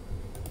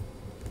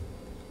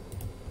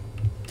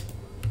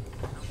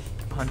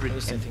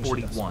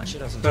 441. She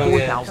doesn't.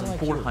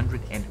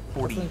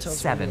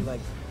 4,447.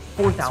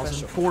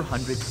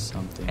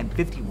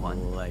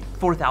 4,451.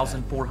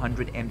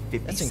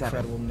 4,457. That's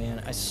incredible,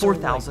 man. I so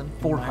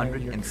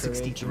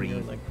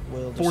 4,463.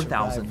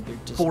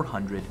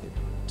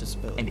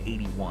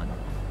 4,481.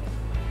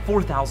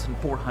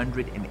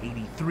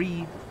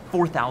 4,483.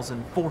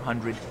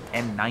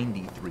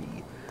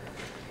 4,493.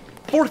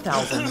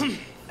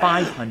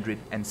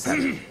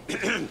 4,507.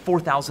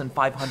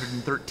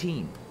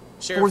 4,513.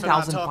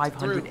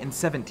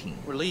 4,517.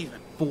 We're leaving.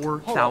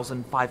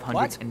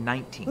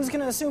 4,519. Who's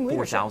gonna assume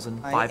leadership?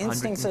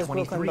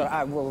 4,523.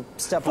 I will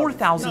step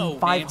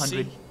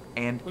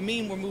 4,547. We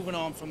mean we're moving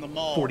on from the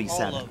mall.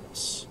 47. All of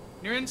us.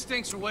 Your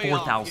instincts are way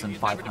off.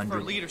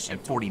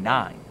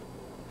 4,549.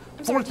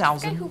 I'm sorry, did you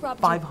say who robbed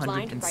you blind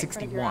right in front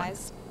of your 4,561.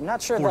 eyes? I'm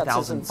not sure that's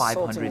as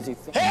insulting as you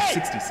think.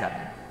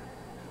 4,567.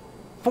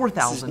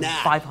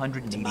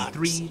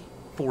 4,583.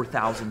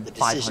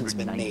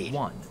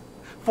 4,591.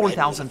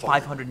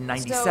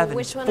 4,597. So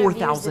which one of you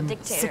is the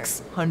dictator?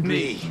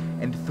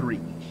 4,603.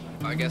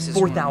 I guess it's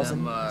one of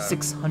them,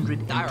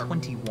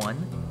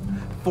 4,621.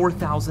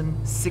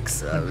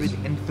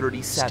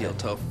 4,637. Steel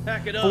toe.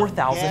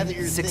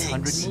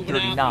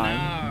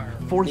 4,639.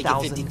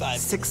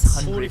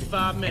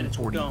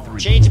 4,643.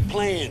 Change of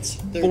plans.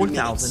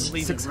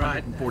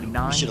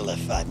 4,649. Should have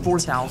left 5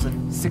 minutes.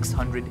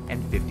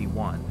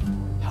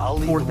 4,651. I'll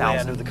lead the way.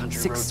 I know the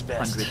country roads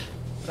best.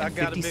 I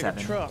got a bigger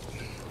truck.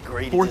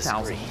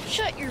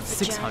 Shut your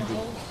vagina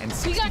hole. We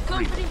 4,663. got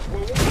company.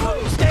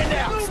 Stand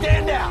down!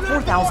 Stand down!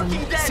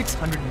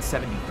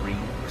 4,673.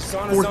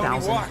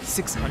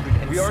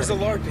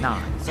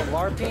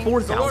 4,679.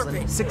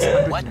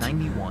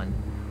 4,691.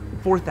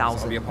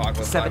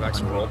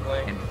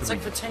 4,703. It's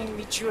like pretending to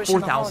be Jewish in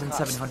the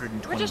Holocaust.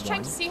 4,721. We're just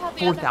trying to see how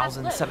the other half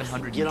lives.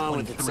 4,723. Get on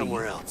with it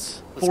somewhere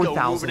else. Let's go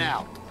moving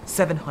out.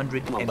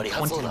 4,729.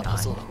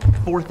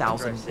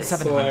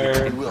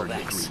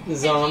 4,733.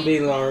 Zombie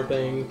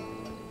LARPing.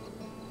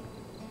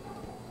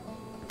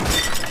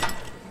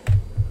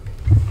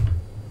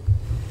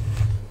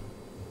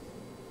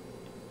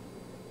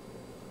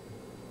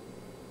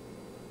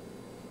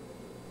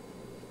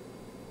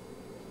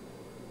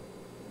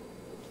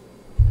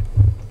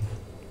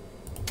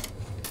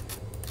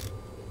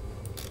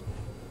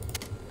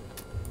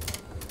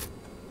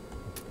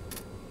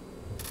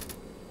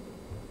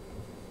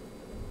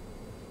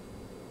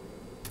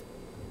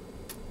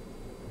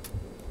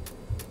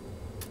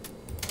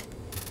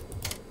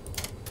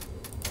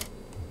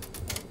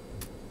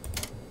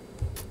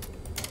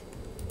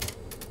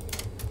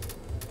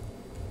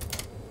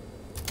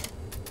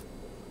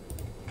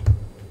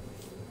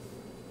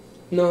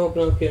 No,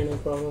 open up here, no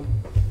problem.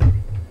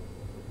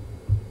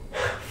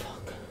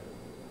 Fuck.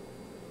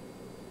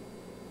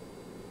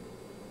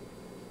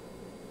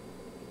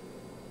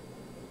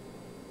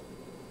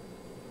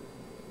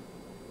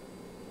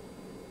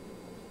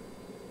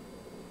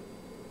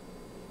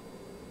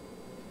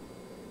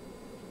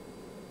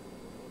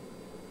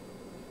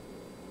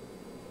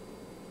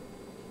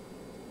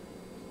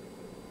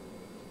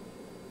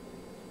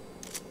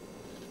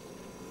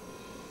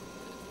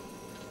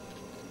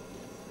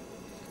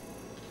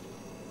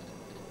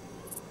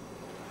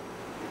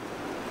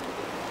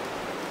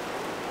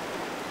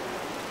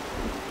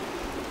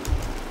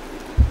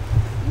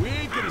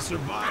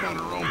 Survive on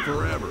our own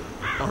forever.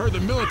 I heard the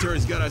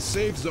military's got a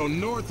safe zone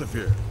north of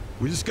here.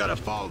 We just gotta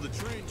follow the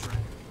train track.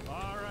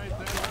 All right, then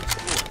let's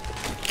do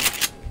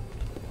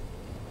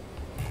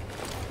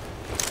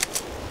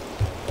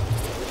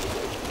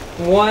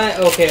it. What?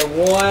 Okay,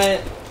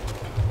 what?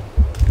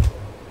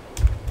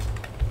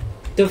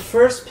 The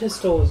first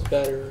pistol was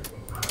better.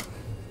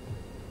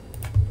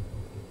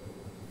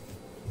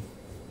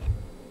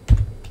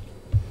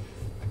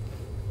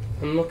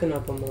 I'm looking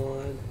up a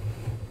mod.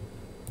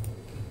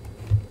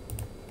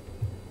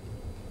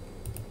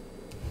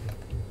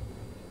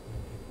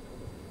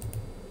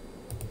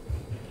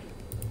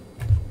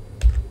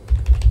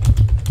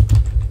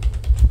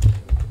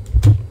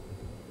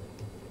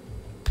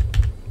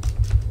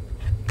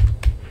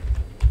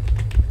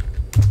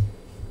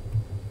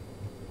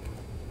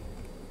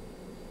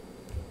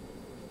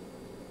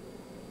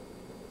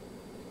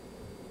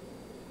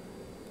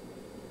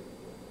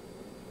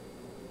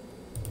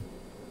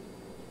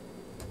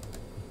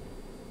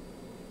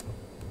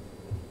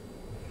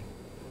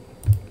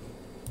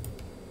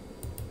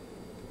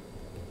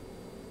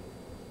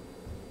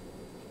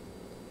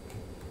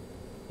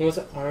 Was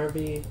it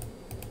Arby?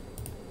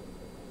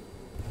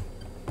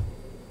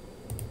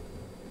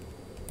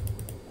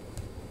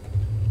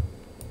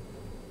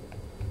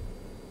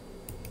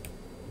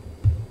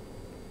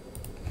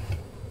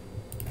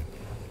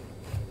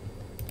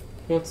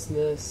 What's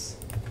this?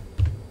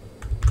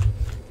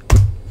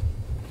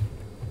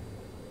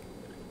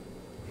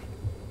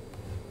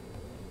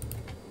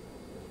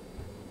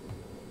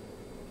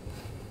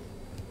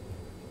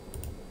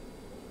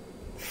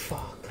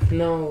 Fuck,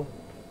 no.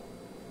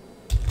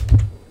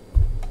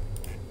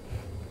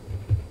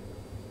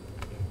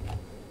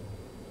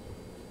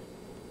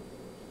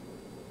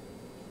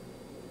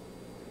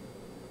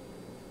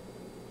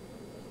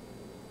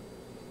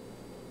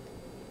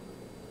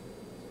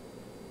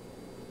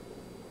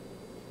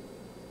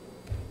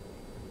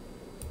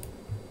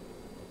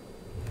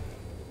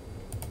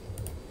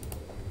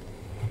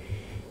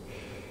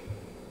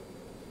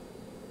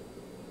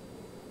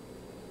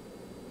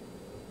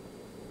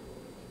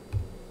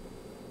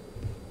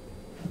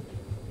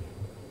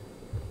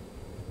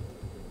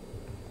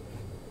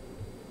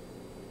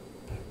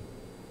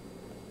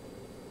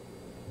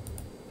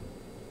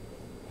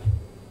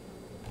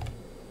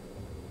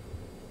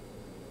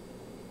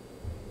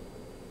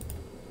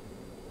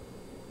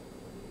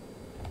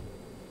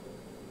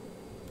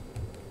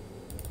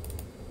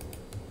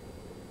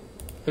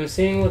 I'm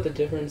seeing what the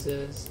difference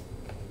is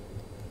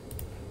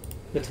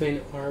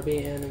between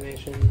Arby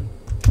animation.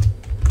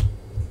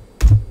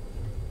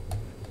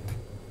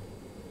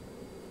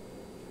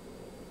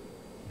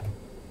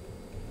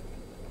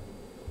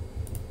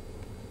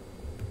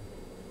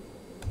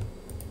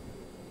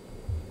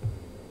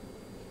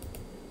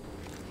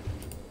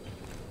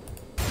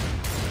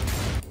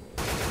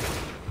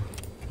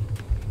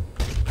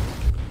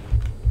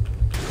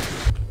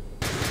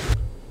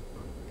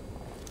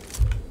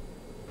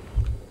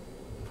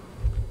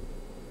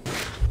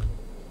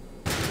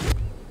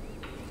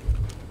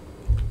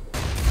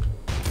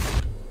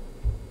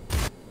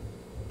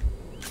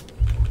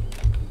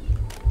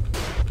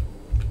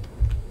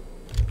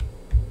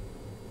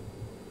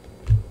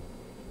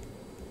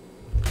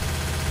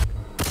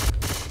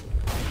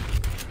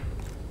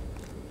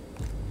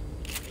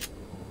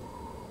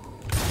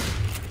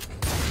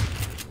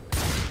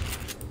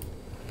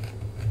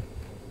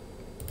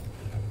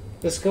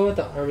 Let's go with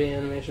the Arby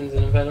animations,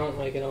 and if I don't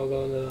like it, I'll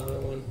go into the other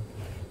one.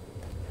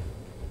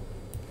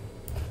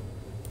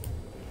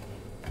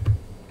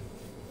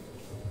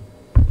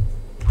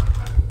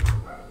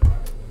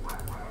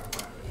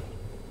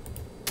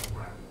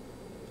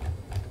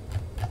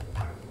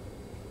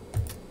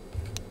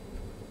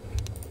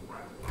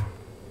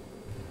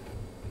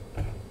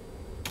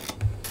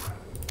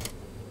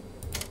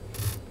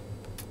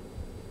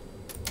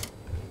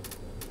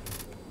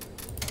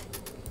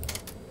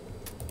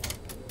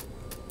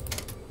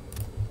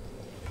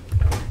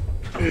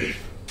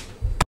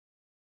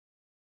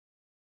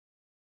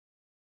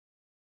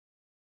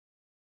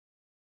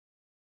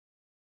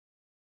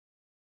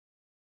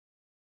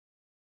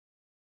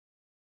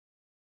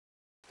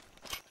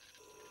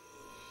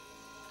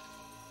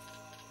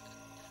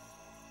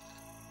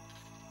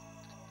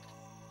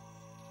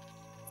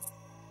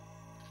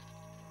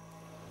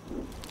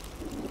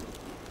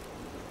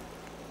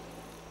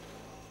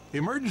 The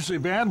emergency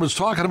band was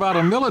talking about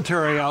a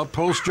military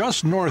outpost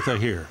just north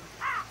of here.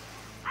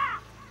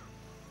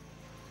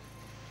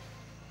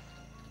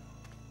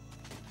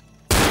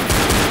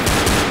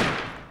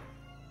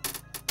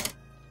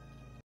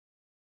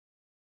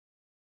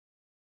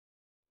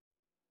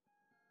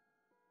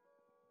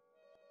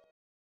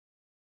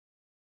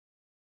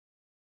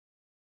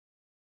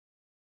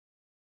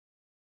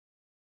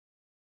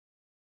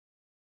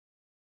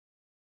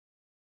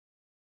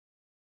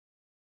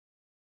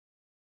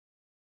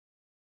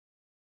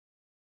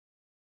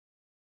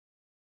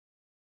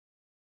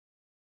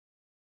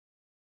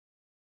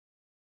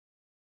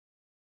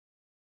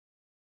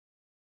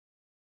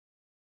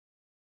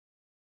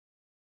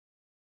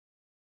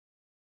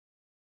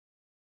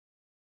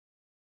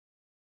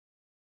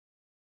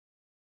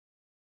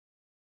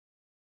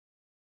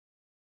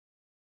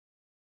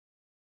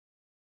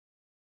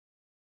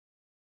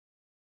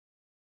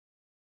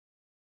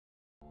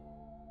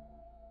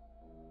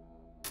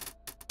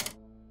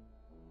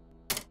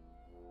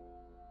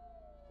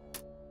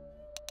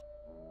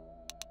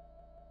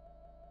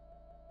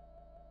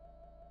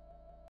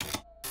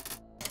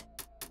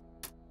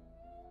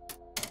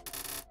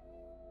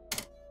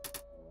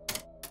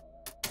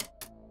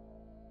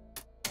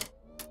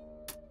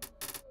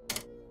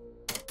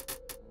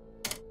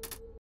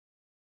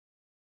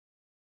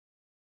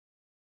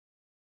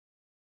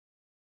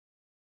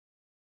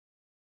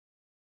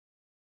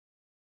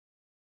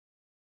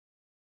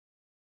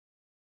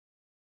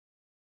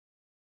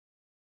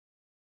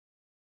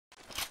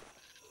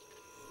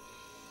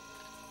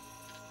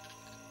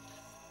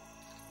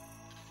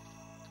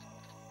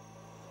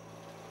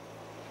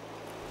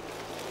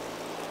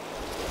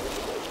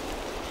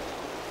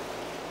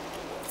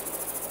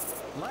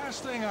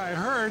 Last thing I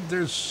heard,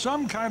 there's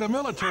some kind of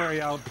military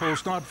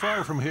outpost not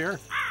far from here,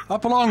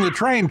 up along the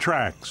train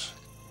tracks.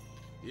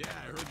 Yeah,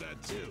 I heard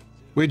that too.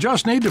 We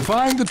just need to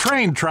find the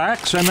train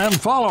tracks and then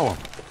follow them.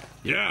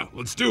 Yeah,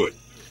 let's do it.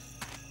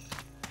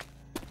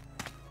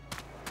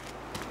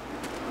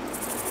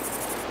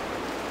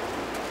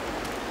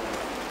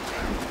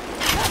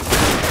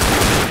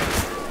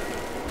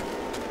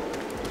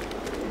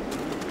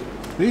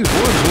 These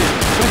woods look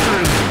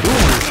thicker than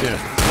boomer shit.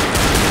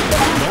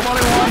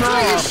 Nobody wander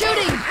off. You're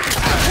shooting!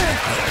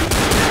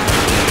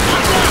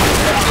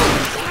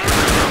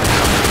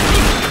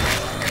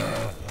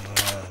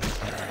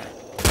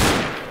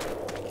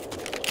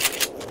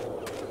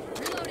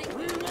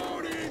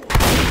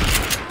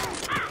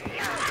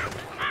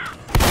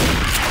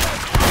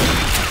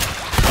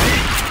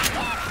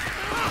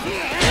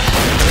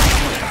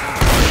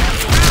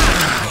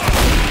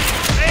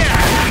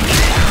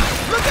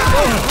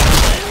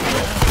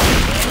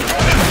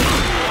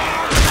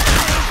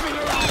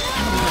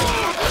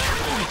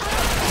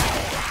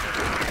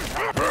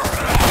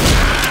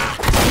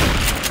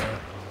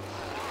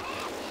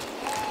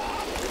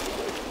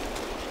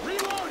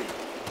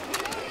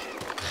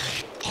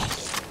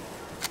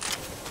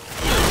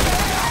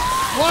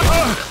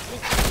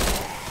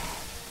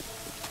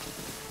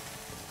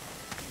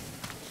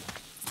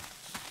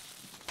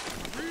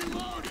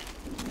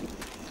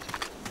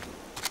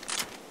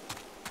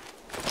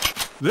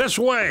 This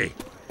way!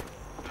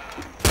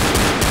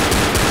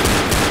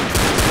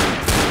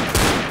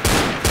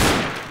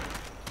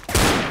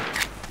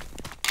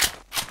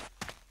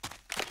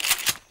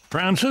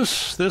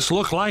 Francis, this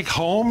look like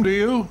home to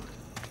you?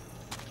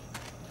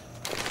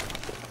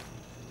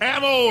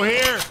 Ammo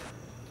here!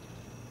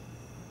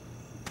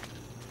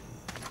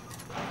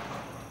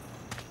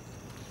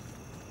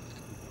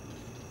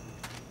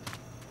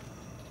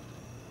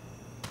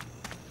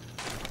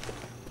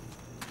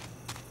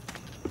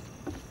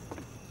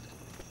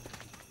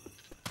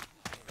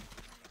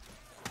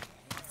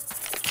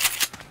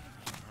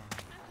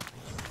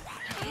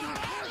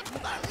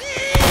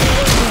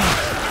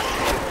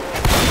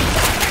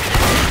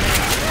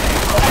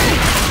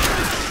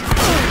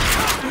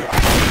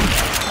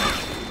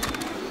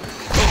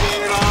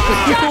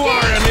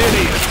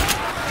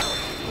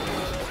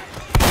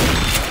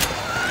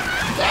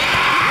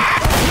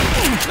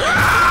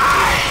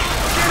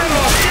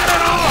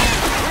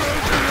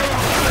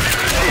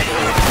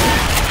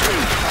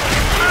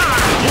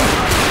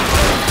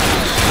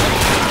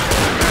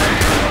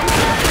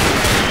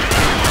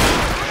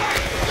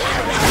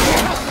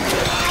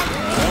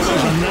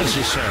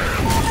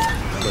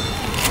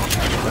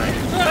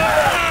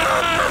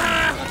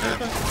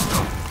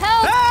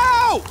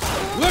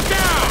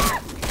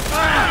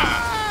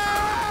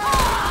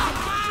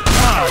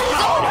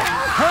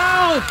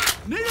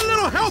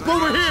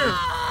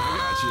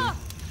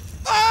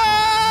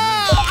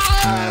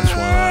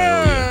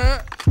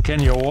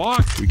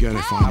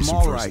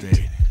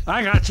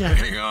 I got you.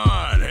 Hang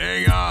on,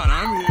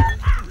 I'm here.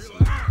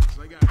 Relax,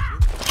 I got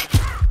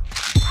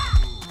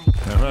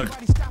you. I'm not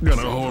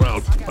gonna hold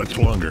out much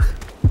longer.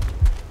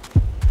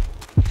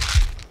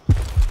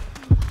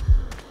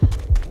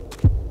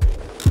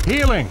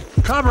 Healing,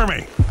 cover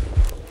me.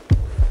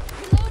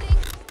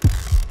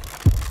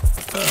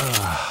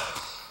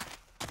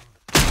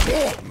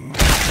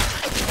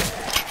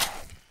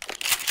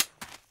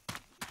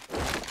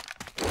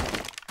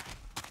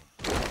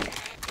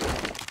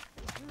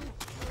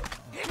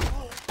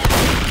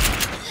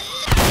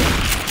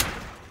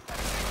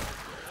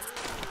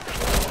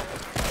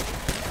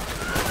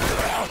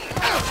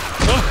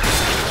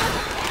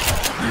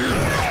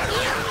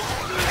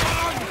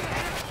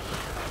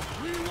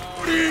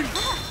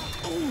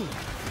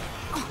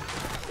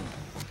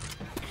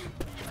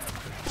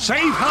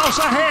 Safe house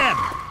ahead!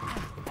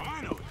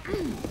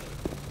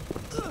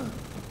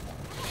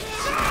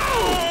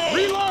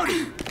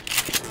 Reloading!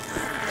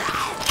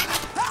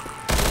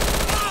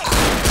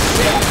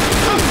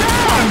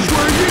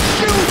 Where you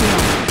shooting?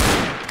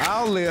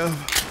 I'll live.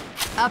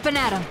 Up and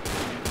at him.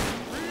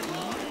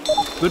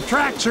 The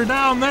tracks are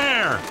down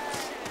there!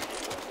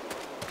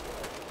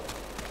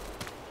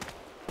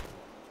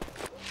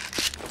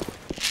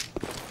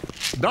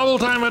 Double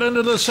time it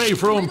into the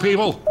safe room,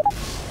 people!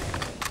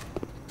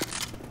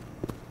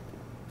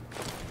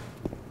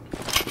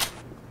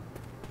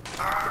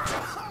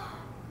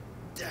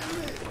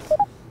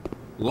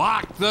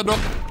 Lock the door.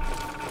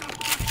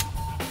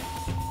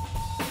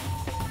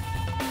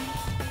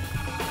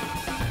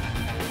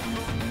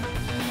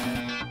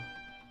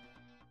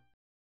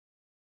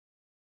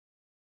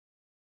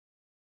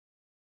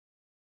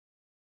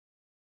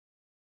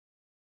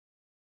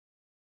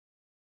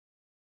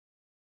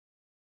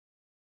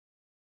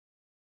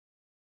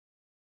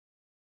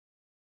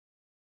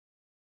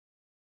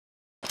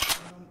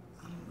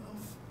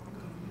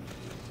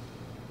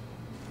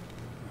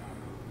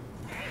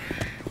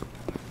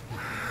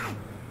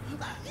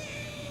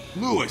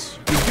 Lewis,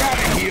 you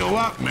gotta heal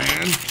up,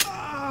 man.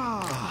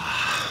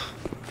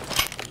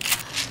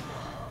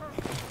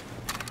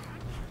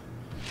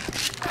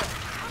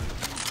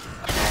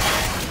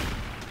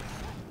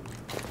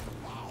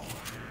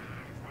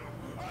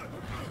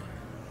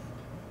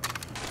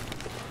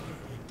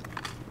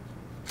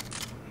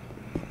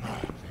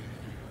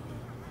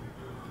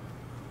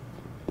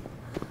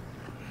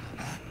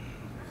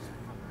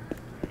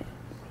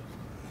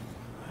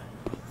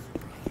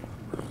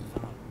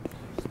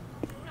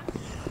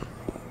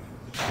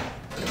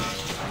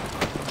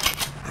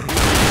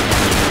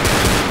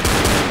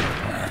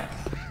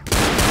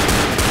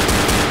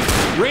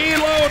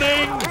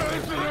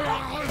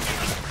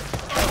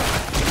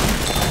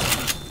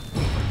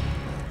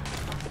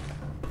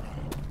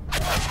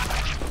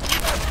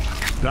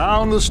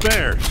 Down the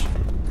stairs.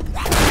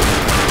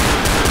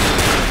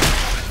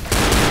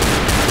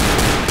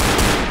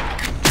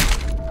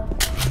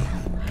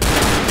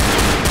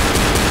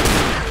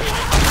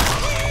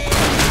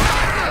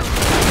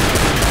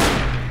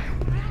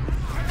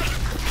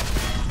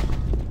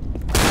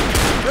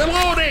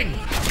 Reloading!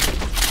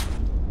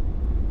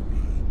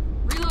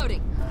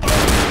 Reloading.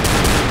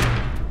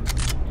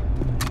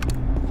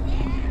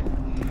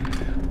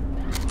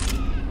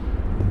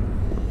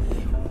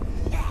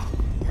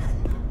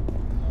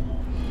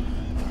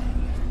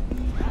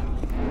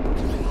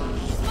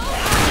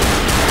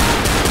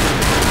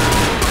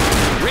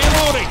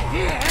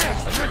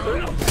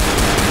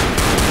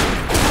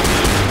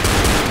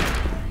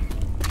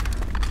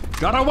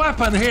 Got a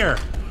weapon here.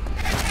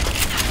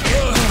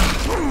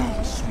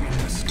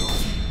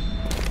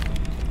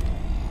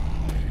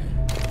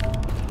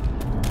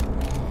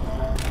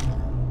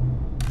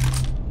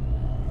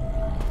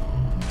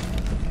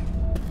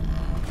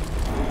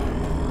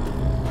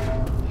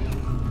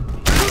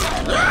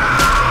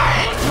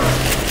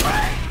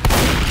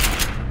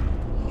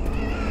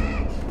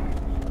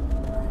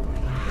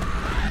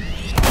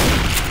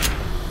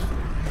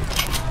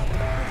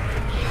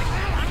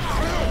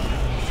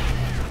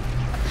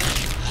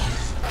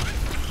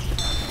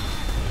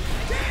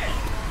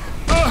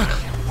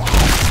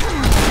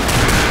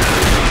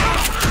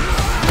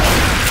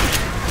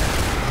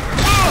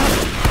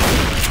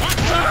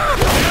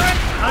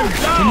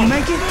 Can you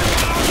make it?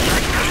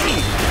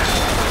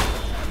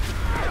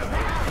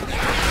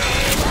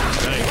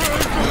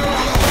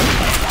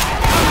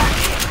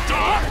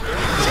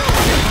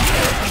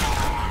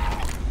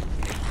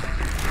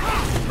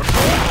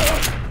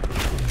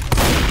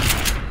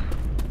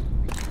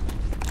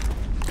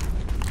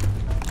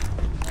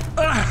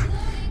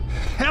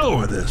 Hell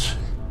with this.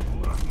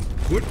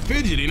 Quit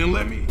fidgeting and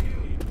let me...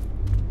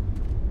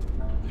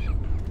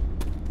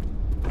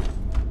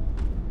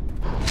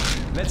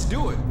 Let's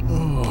do it.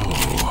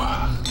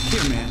 Oh.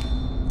 Here,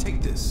 man.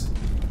 Take this.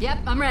 Yep,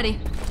 I'm ready.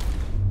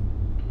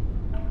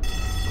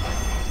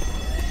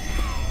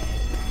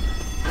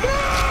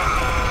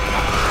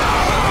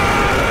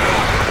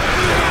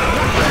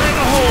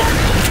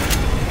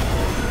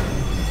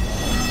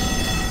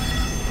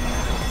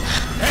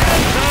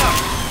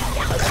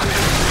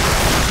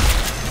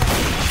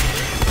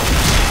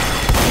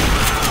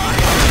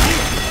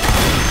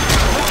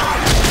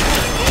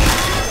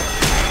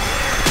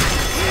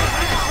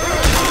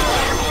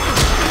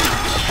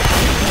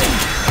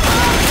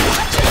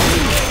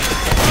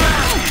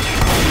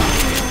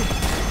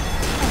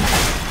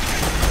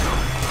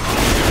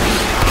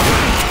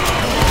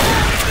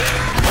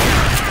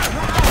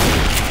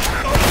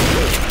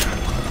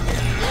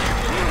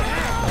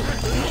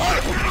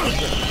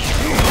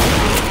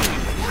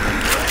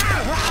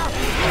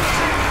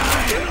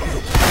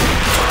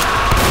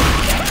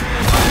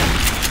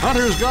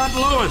 Hunter's got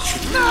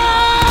Lewis.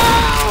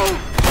 No!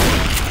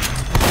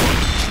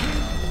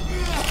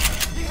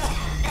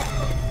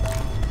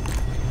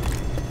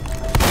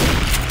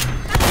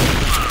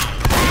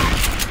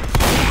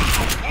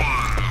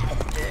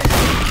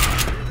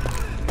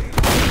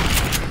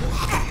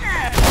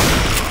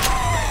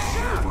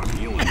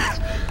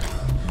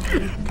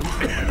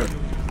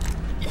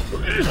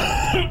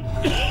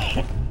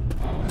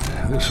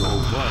 This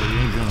old body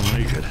ain't gonna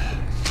make it.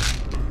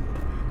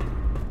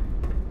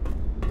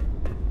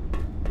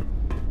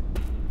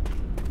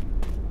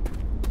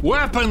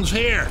 Weapons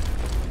here!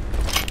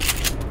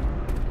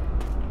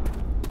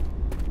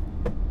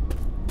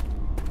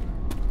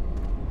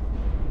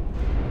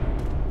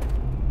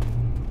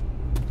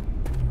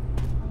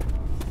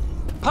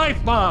 Pipe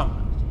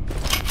bomb!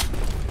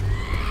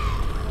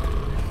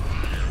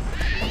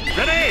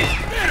 Grenade!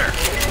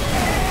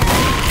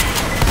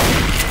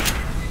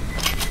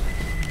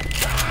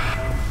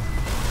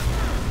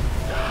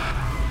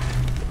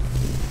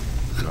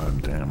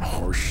 Goddamn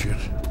horse shit.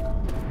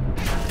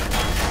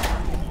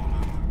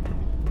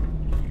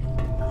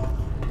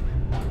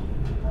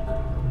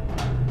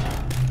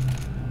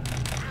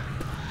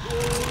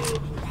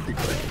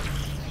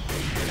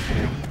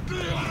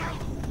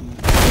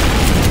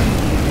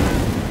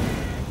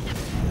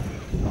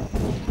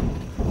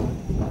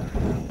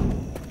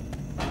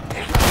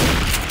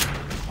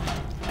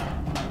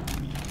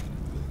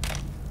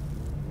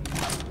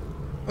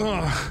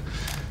 Oh,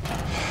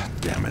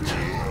 damn it.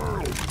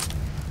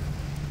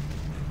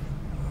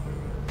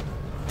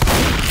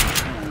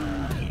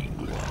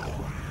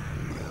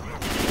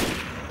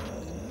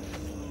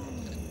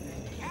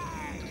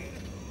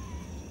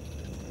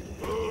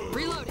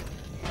 Reloading.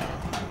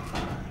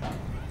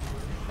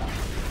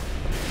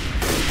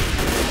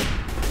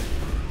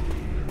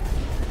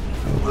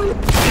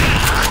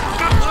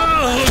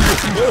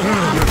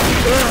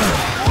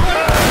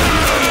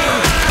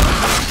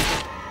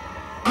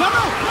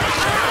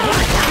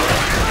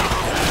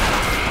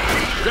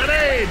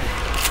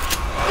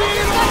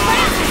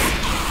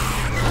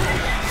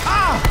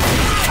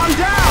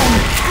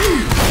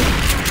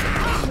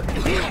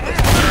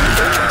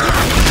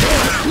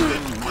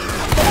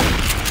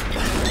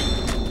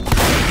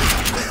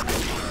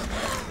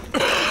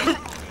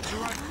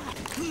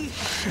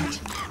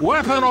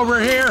 Weapon over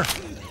here!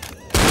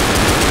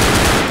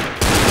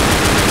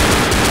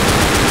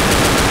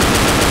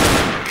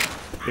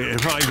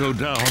 If I go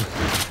down,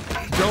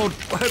 don't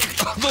let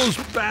those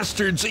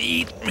bastards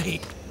eat me.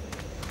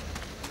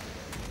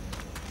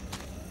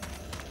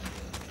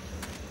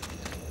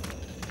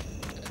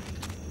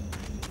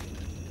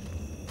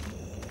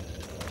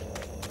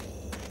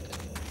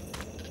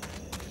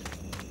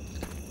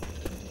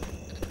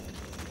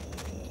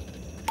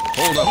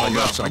 Hold up,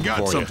 I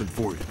got something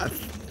for you. I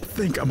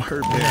think I'm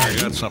hurt. Yeah, I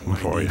got something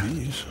for you.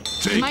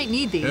 You might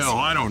need these. Hell,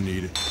 I don't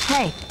need it.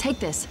 Hey, take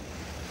this.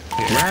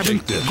 Here, Grab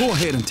take it. this. Go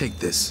ahead and take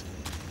this.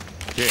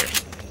 Here.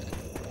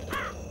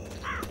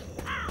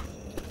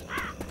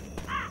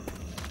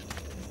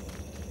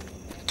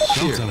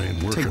 Something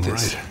ain't working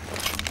right.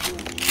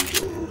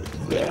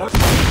 Phil!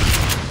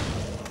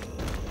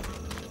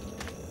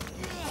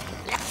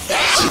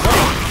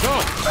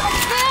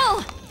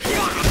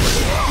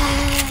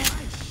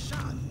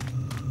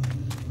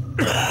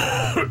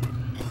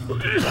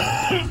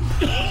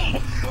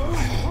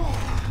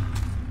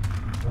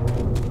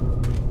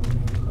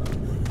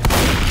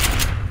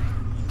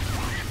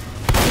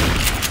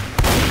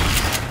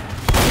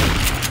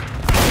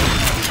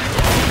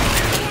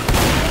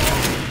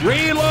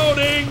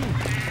 Reloading!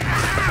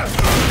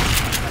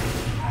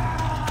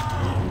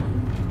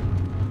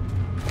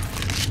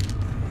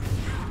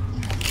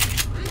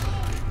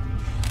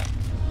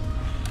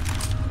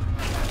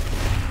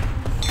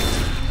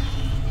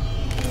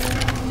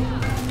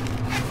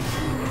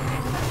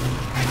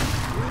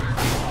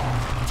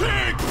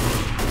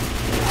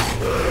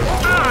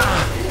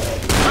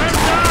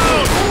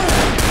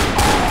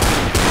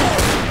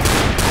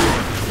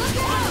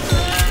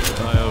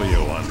 I owe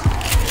you one.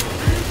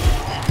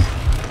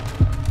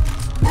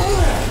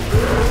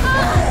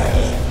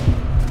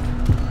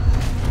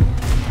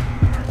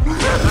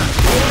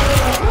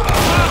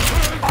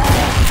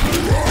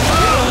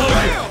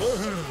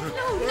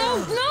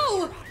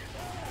 No!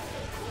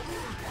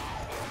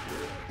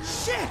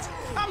 Shit!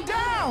 I'm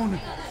down!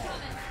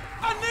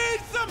 I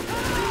need some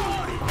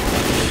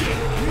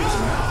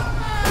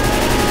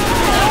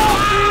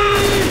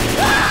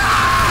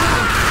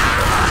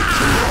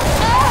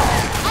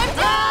I'm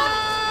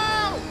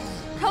down!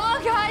 Come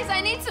on, guys,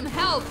 I need some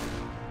help.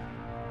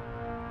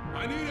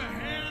 I need a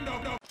hand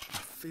up. I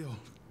feel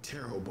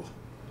terrible.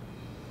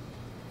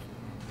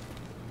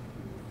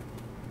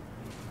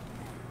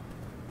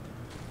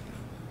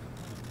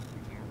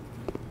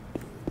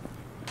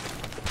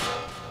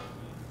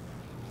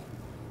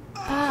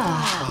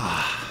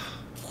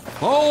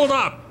 Hold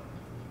up!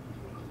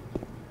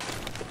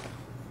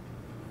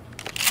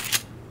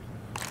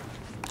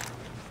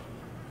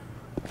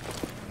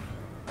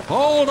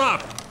 Hold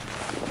up!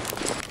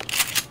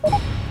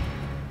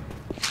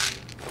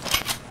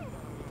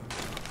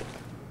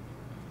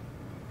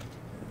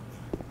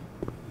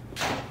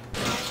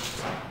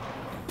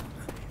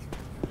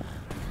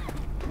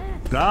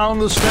 Down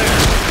the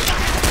stairs.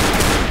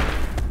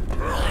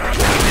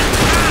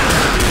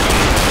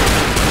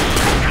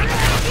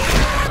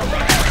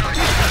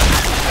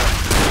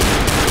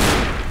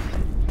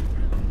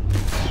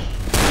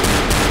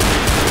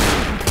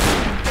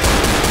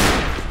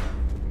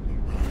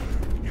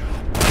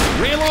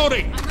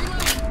 Reloading!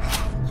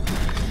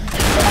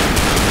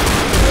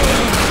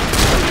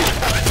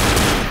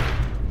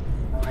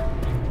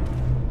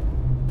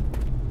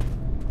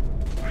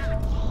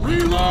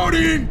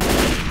 Reloading!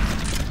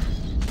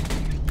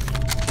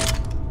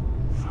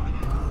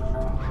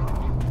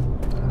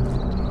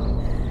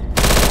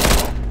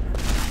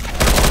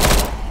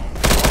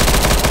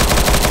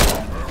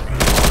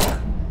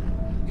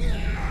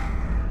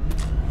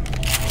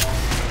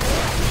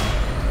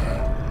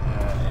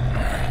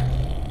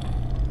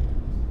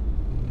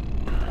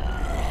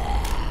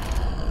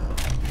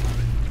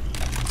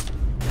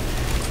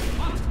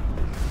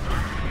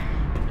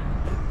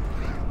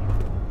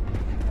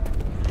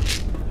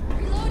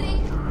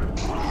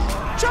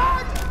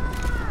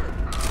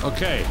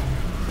 Okay.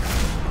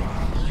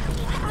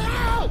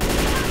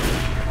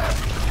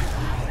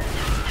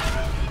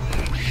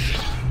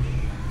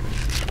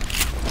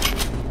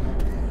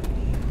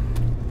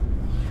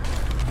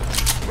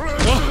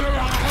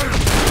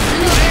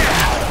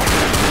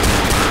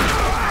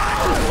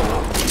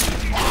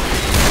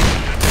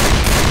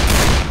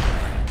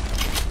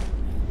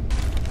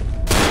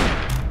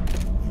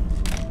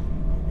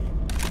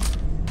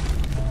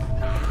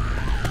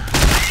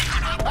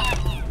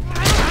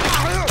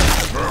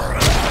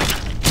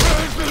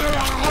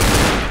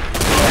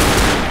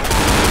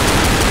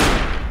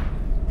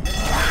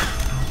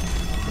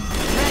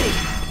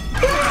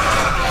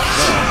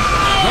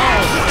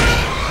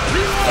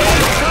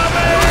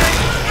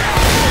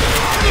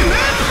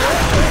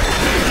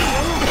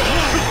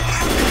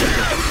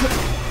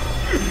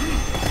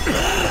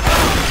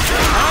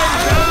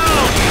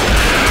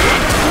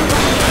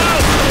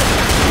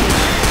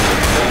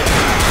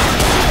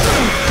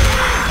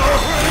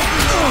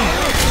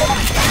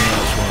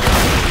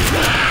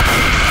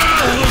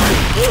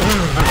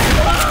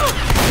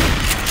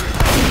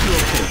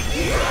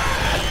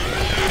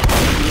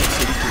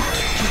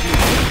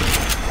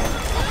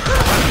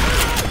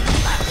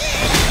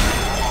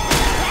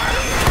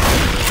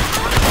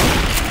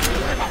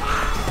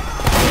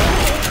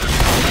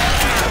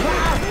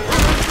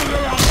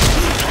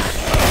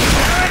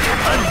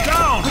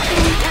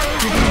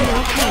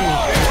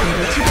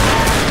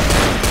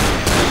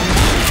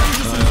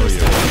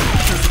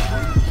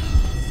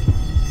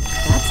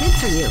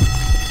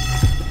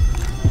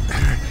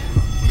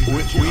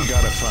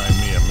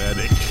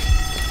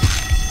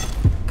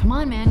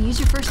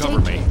 cover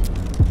me.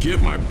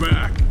 Get my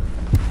back.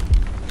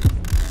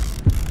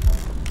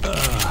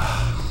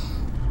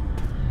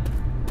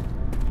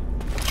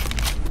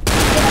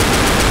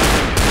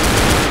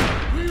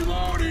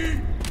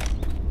 Reloading!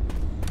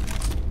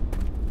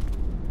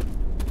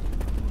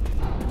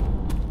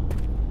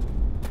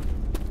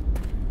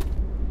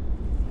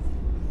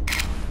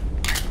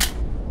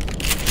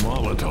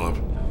 Molotov.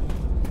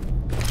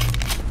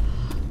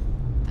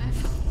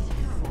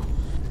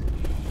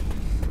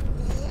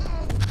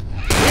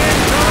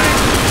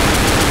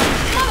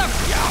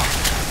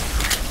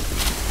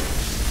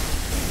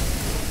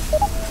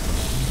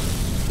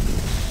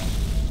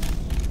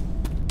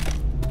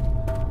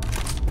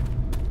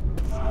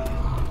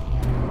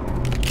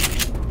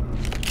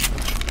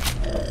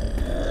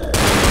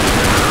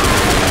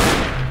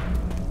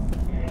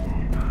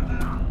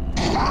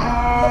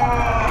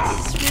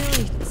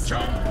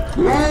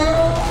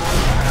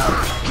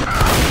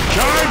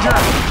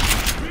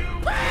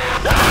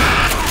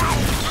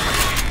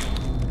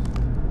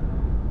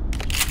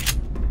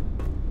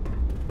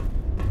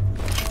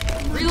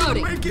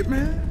 Reloading. Make it,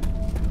 man.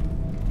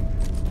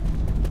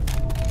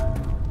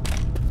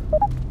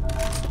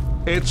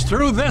 It's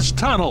through this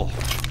tunnel.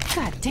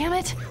 God damn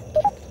it.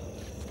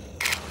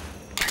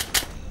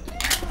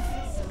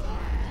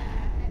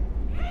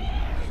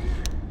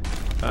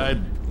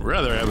 I'd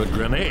rather have a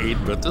grenade,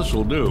 but this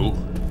will do.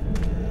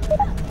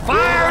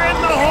 Fire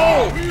in the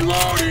hole!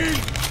 Reloading!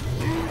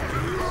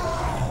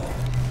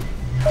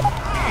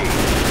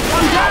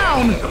 One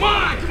down! Come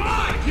on,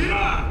 get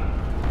up!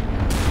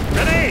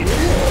 Grenade!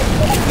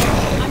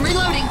 I'm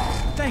reloading.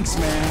 Thanks,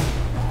 man.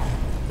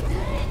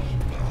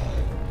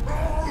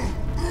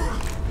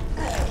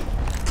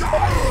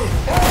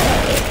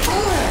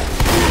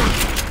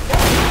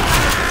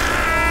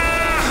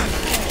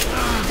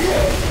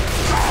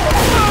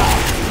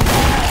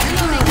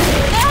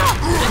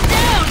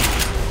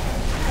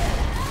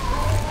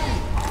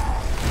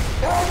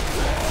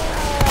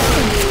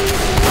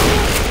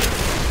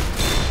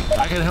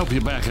 I can help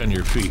you back on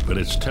your feet, but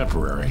it's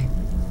temporary.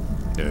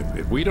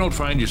 If we don't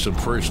find you some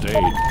first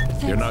aid,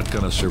 you're not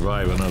going to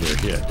survive another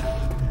hit.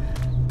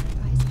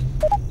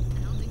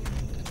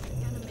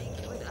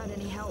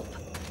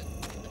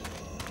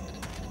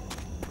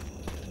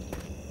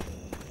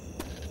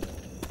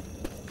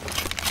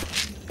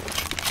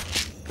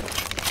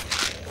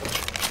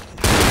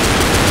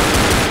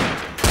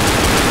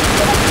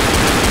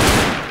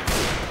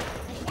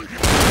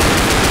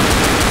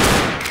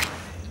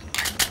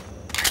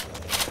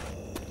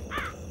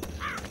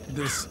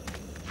 This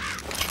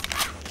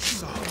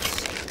sucks.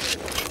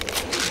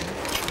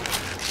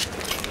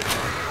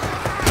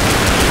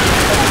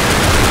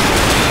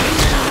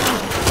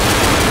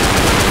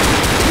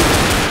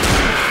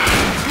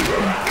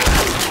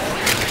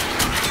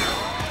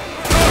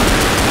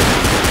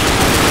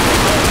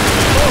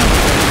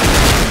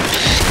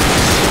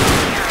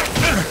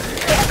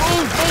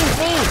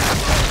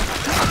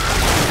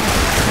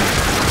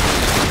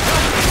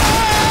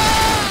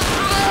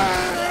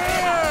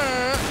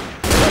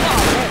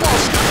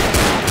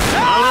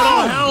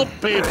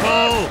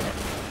 People!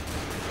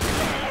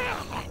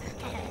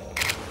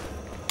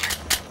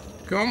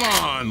 Come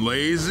on,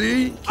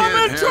 lazy.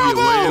 Can't have you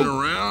laying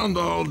around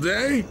all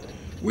day.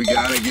 We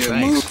gotta get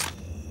moving.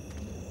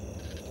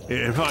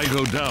 If I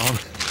go down,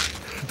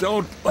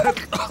 don't let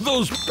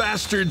those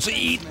bastards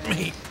eat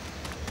me.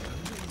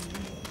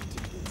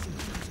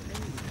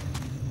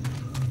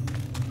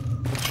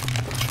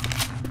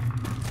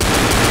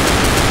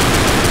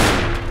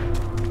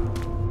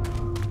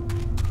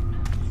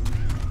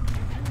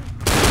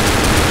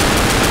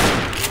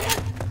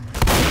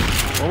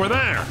 Over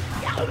there!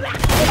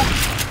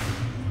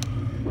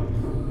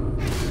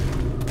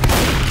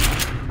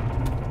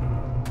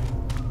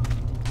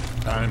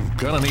 I'm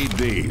gonna need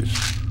these.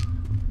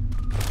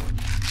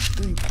 I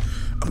think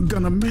I'm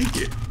gonna make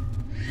it.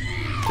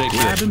 Take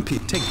Lab this. and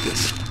Pete, take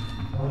this.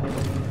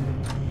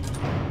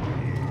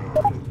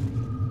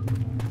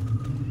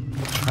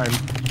 I'm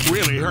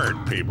really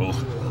hurt, people.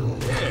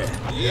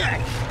 Yeah,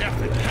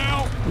 effing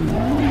hell.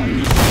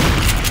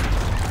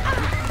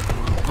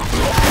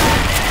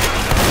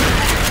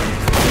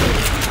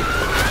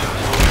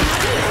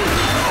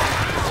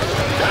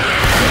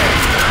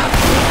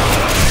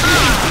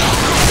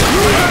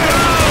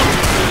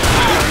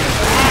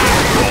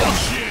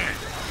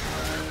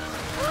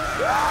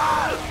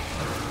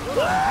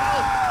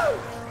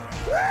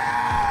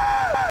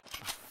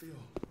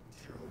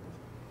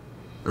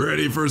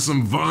 Ready for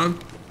some fun?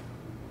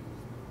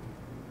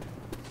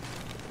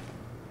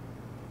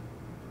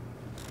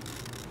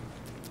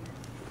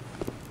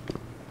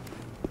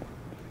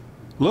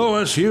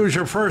 Lewis, use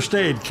your first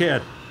aid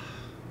kit.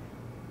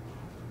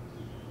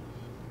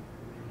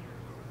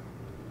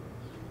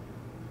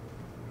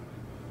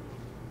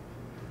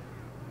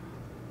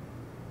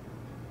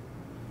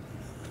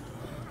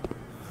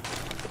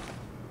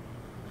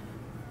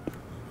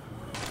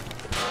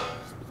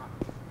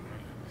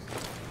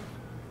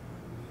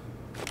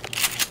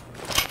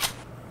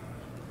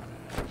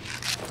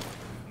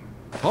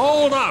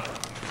 Hold up!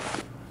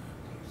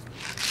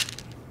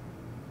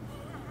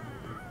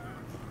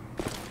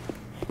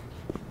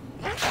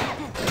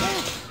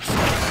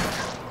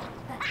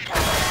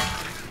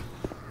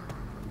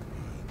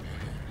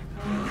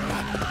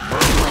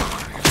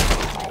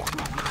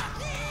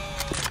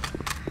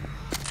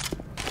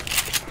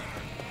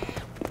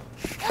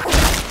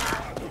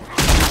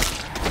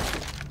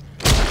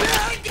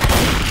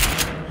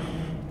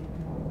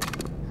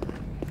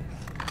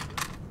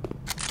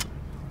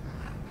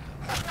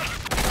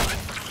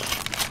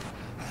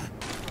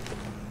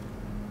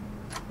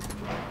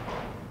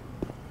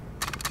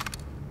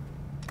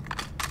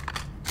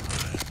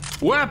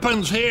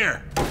 Weapons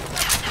here!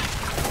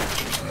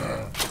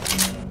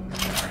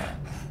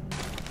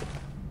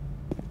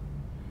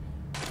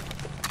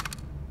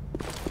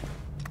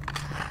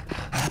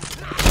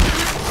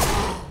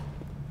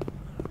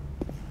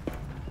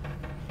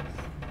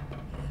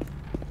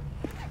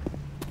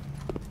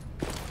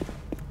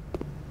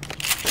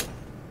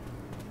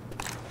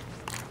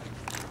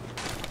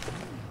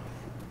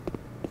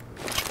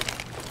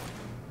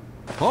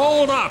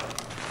 Hold up!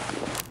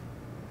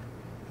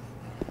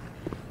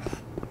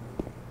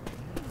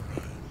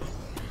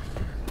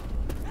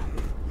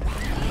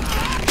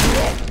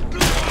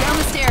 Down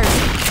the stairs.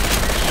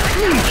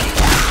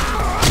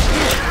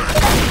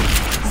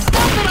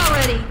 Stop it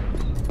already!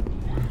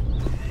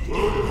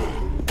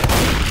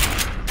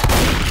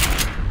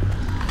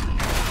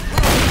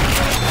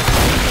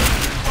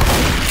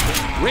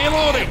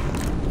 Reloading!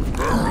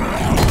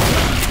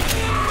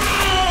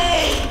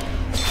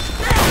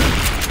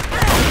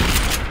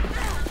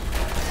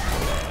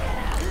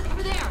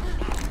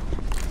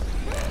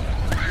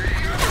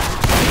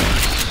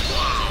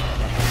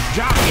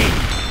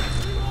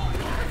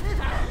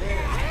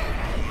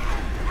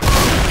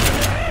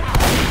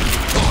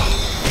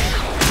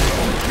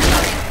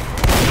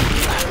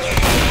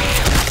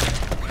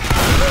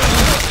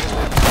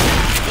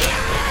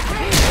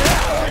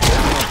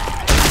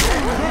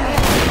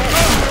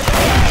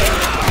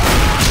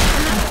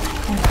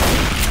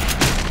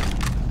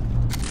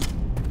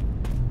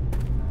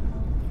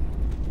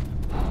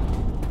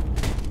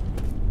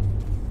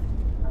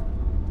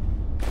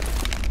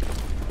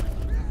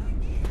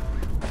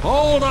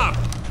 Hold up!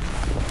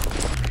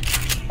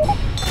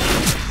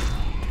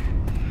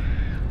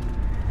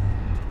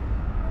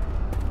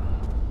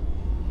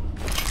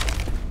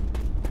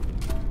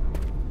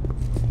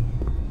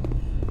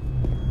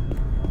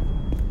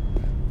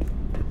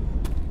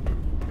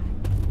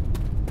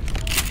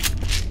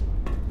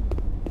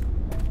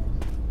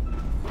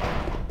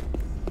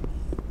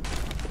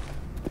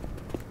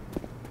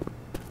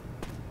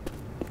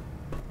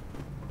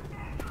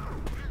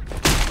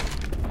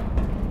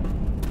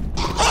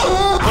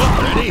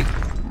 Ready?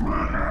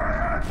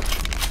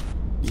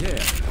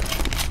 Yeah.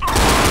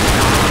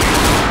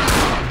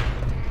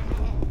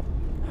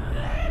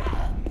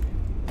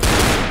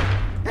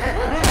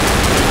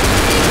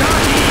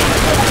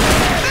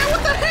 Man,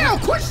 what the hell?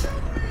 Quit!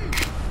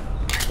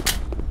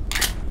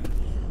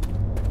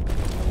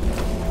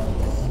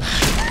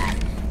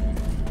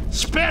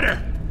 Spitter!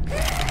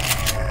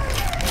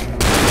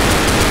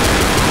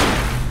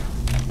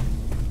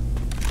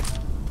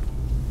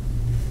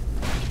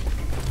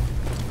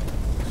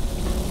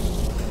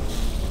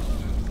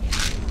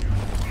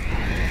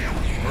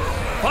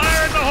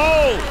 Fire in the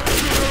hole!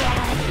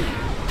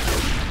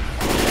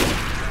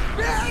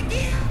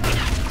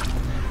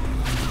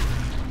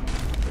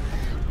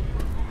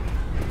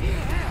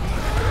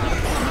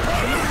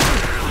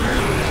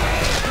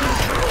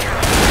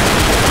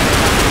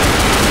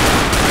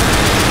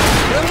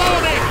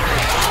 Reloading!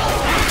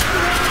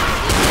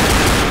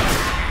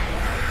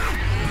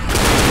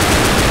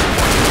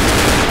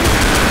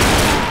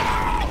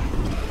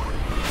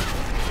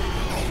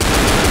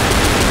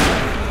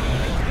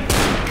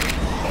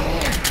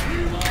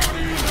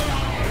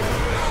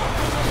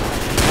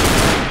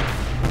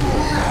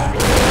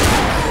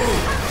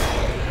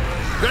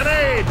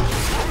 Grenade!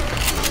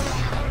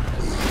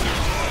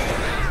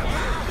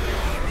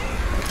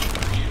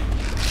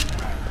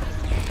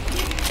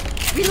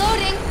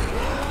 Reloading!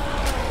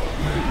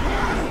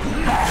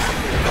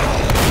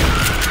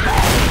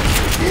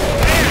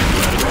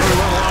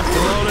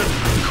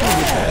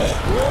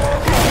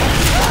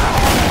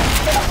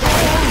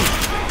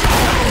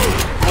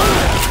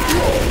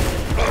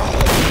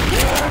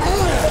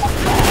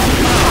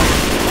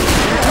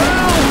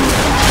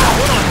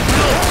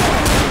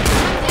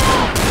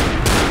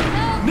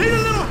 Need a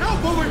little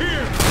help over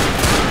here!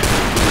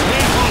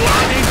 People,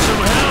 I need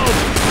some help!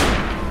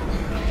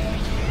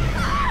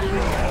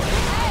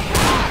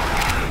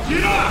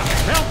 Get up!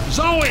 Help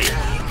Zoe!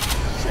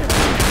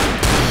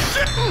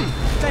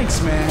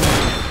 Thanks, man.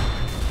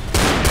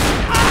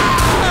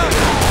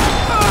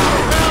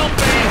 Help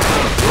me!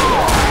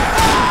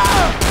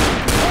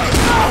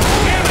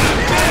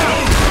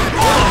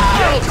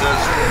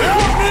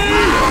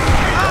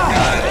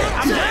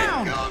 I'm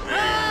down.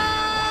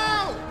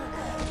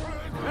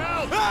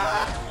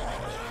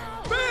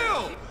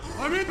 Bill!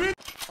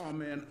 Oh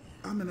man,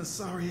 I'm in a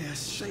sorry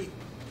ass shape.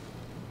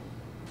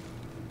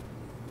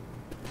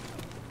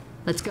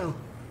 Let's go.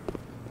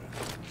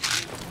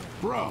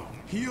 Bro,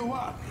 heal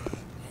up.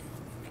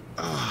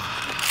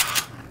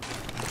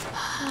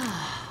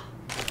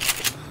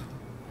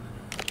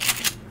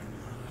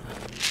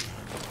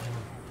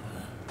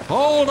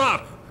 Hold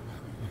up!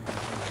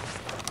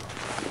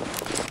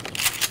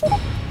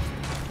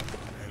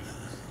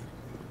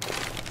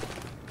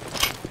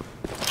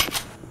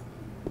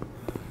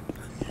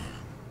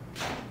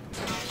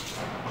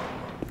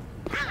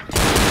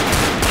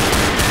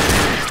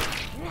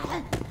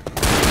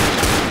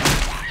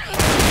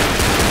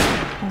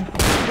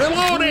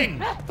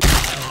 Reloading!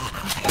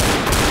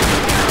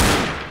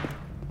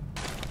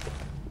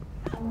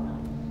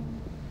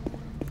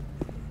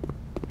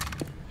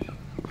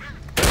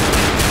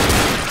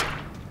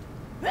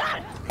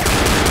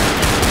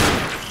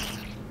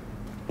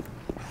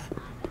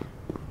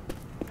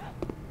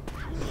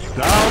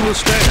 Down the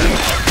stairs.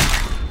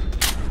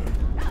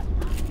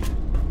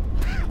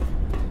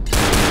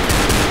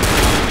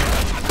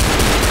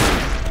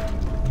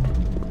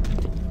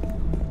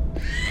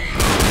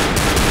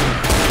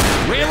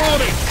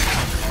 Reloading.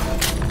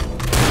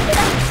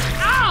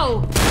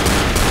 Ow!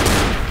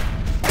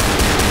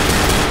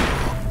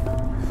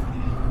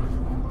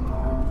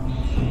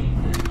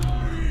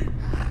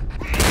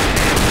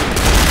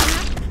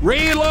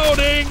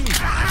 Reloading!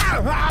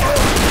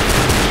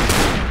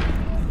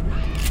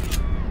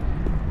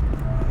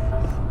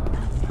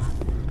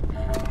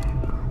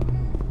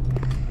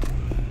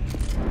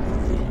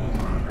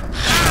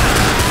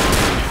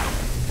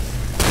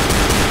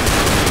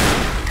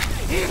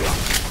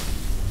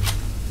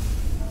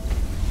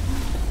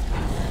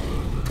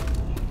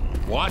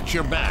 Watch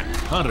your back,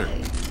 Hunter.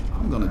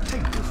 I'm gonna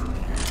take this one.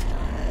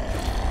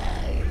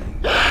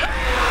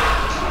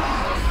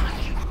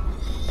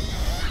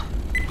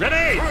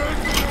 Grenade!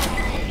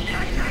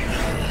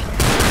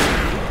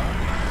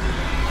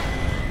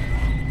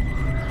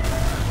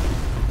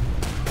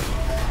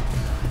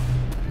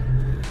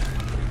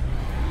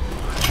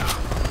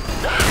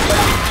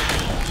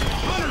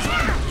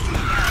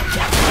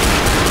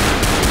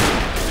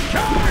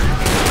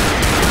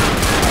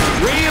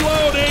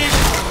 Reloading!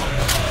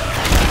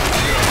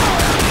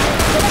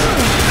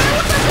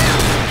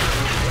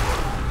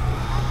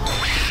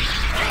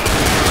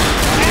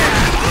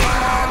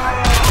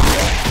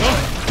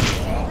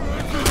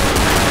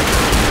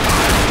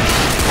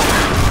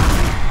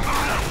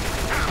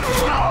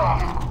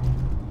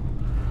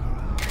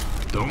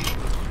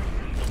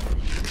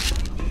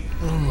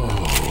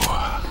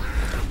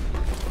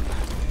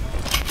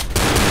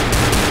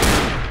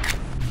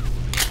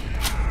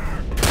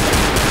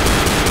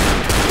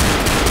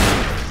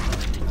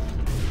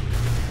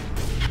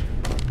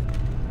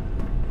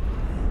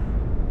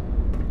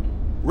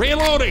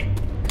 Reloading!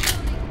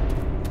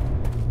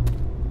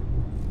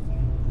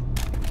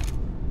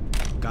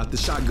 Got the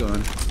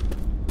shotgun.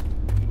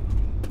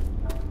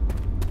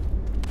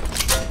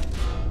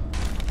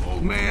 Oh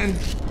man,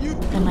 you.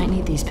 I might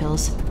need these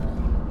pills.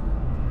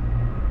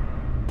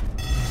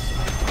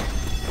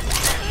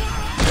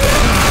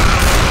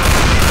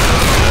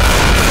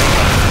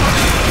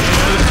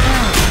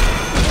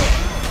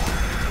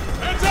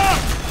 Heads up!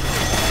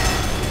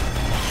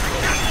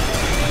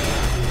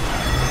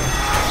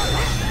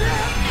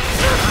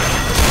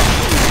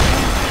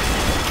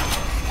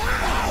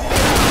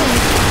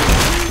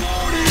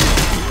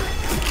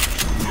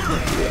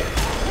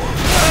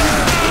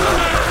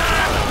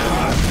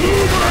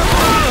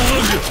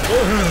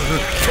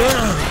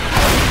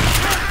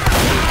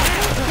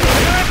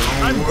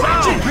 I'm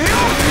down!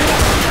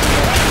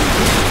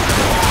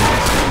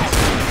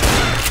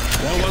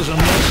 That wasn't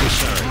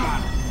necessary,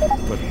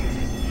 but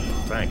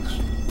thanks.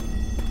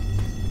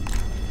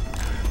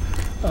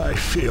 I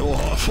feel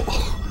awful.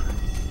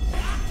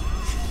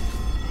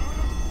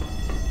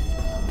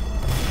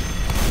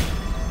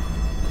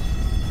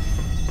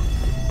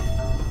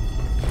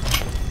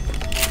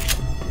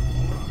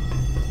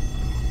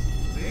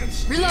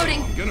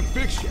 Reloading. I'm gonna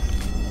fix you.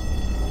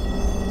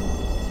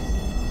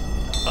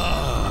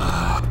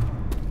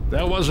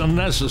 That wasn't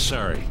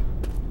necessary,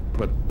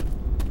 but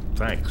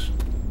thanks.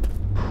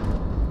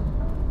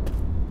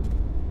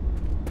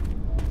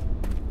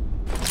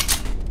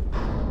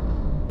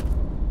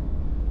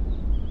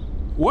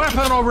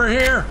 Weapon over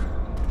here!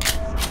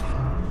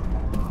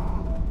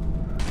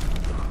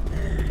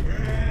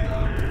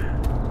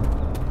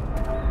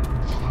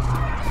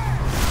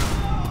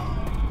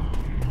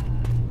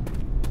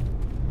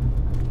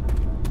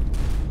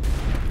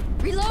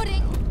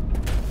 Reloading.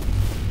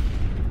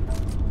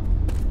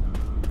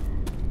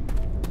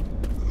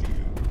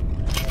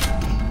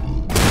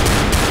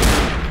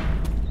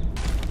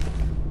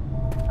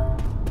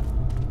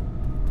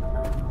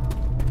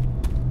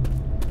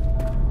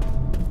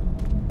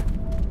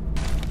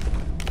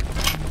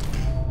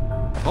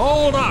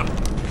 Hold up!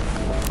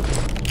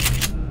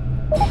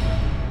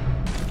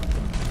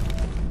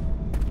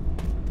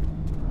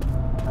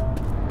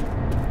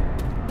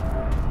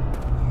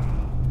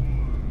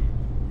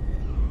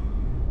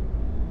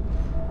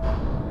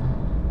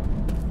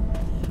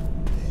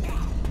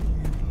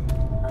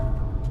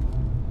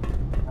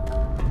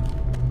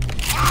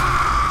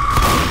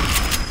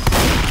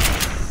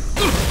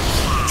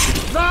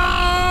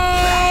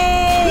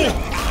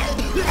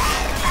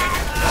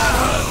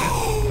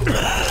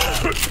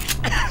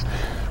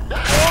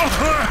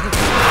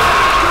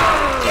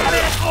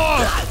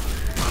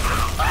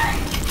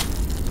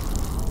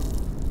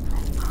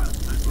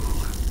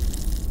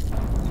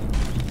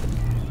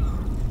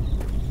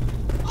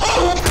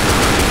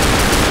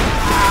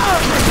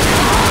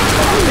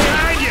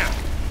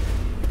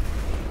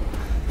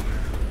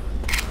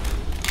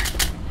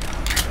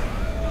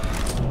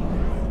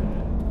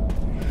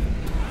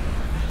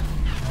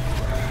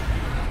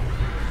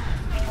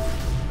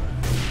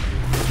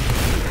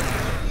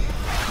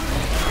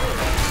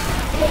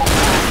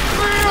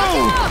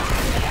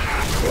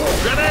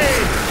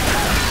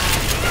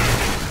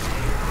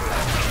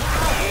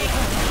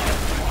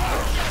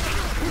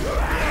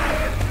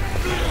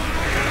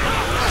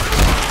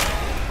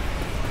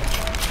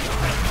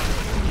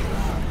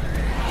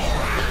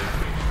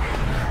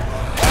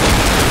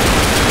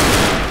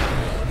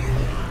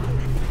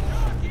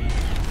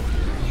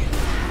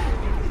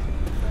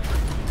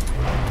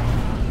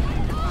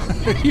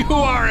 You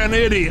are an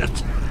idiot.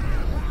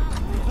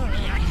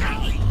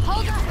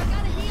 Hold on, I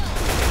gotta heal.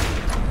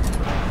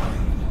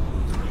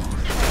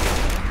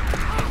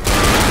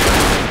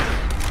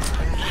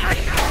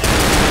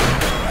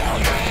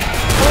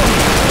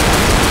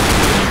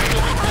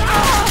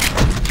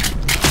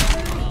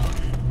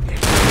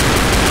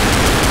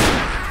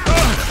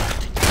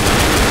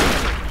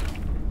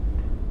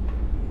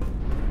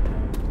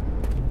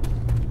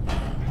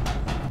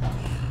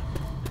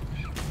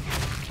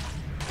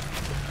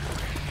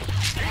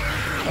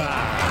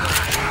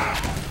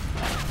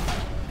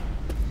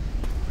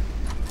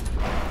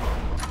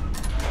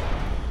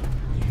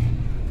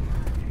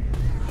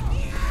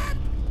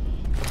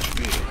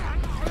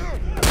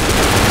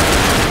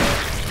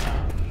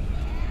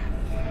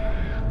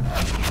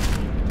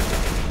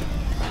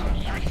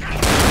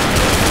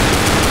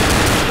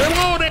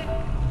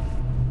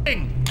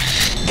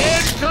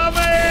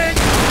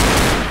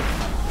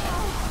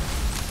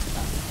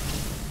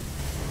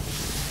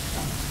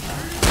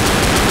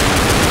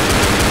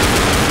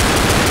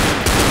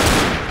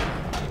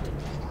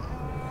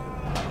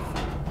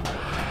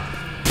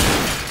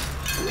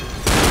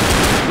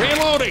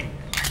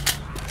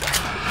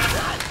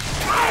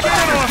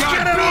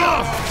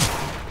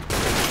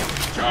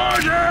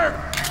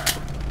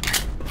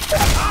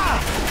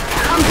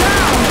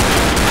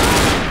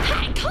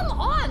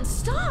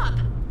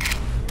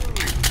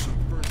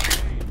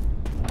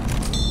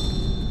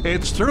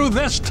 It's through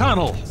this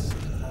tunnel.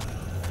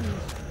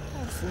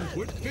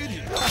 Quit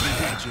fidgeting.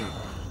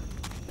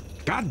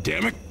 God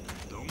damn it.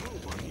 Don't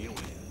move, I'm healing.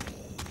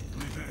 Let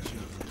me patch you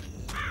up.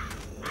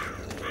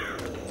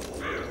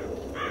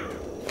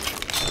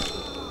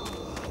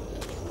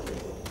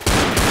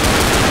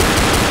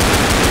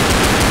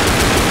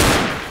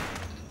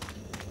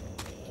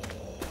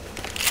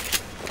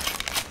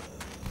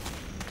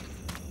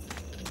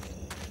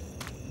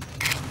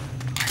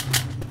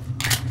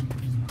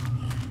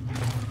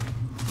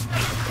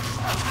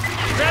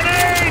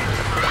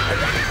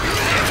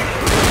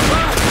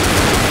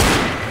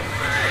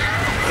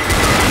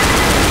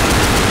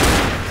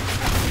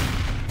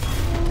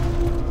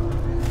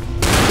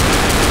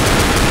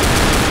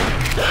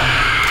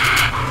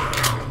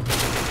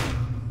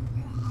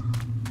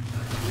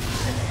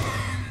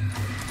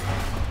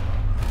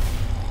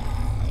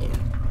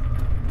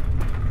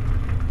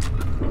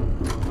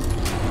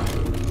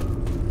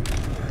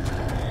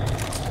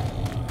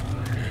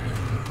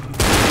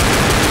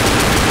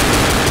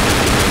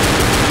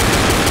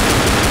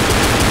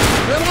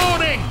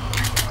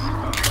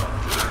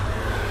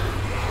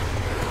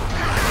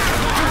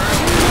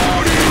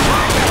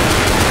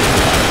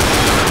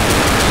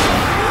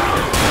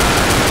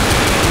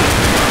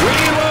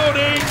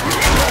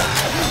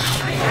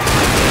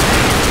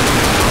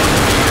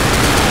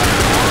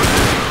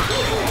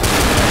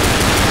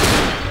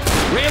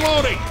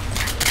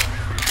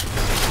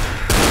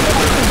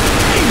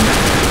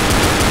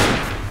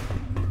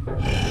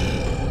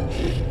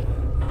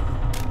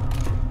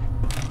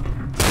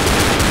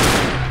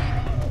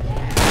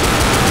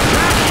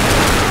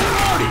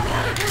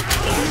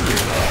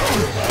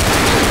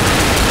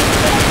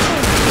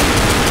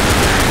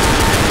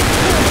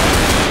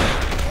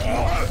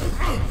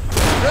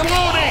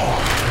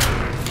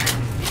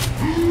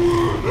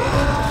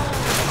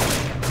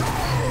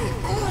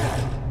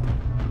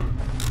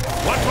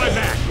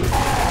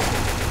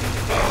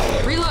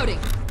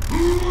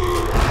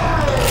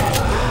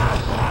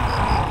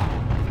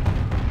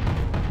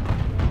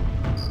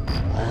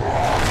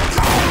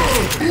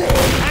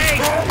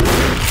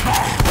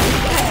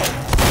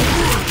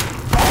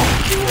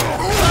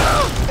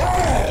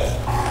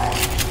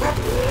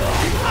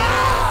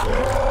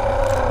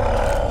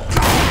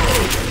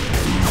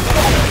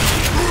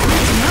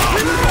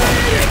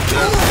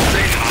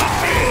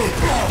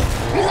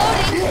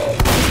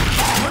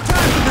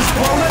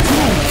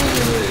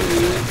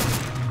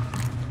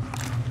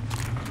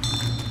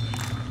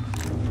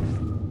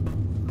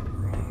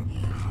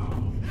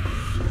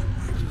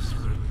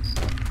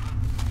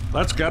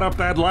 Let's get up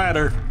that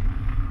ladder.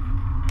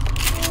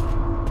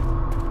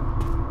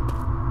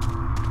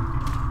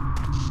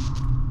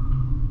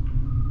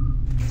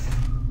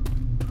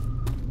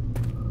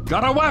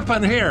 Got a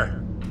weapon here.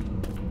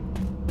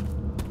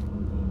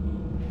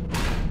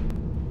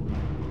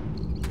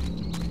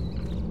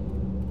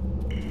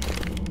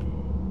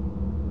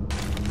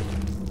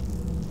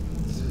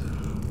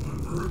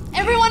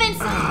 Everyone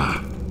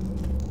inside.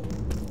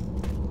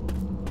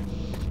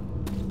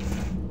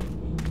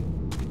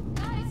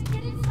 Guys,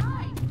 get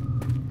inside.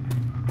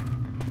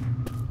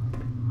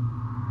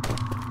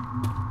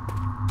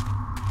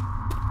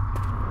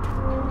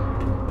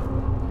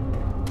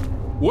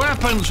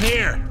 Weapons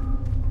here.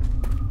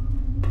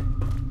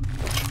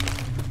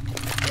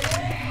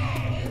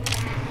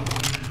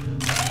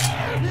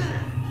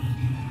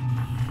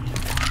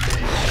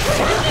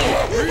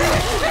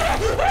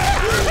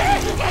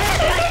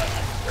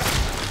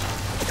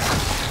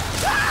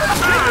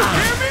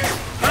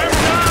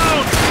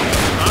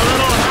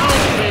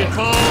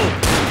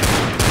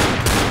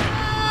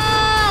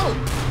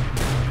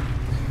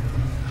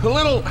 A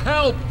little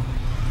help!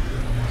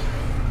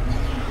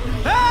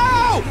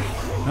 Help!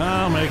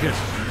 I'll make it.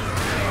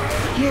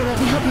 Here, let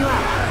me help you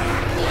out.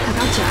 I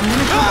got you. I'm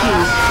gonna help you.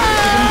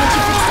 I'm gonna get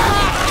you fixed up.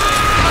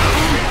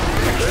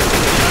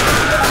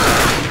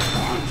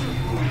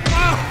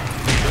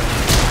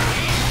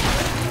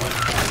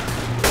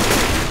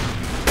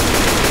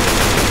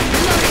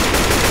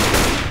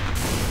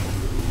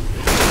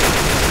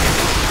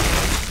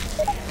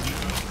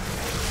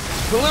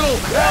 A little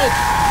help!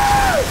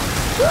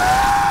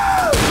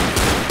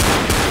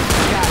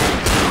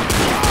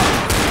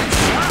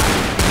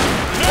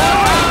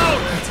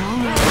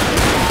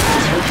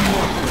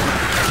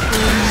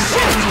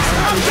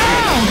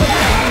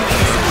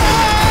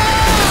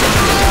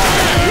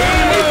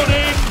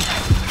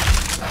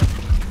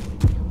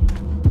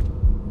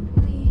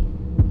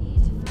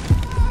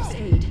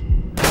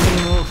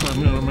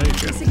 I'm gonna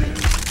make it.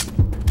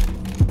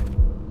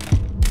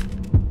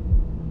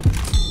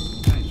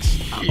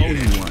 I owe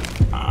you one.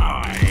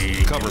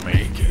 Cover me.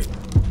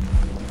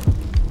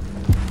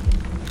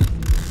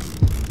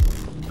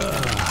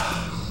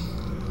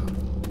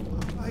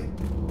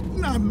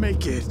 Not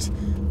make it.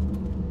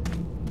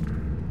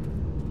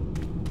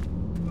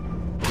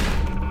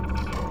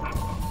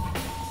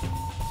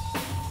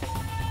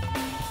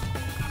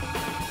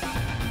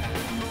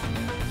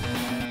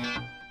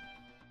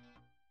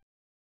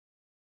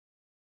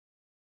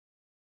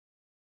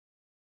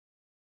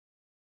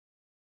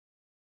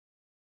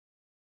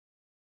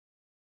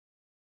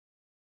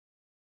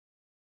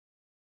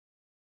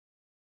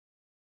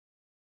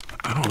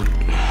 I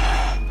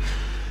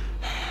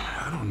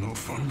don't know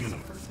if I'm gonna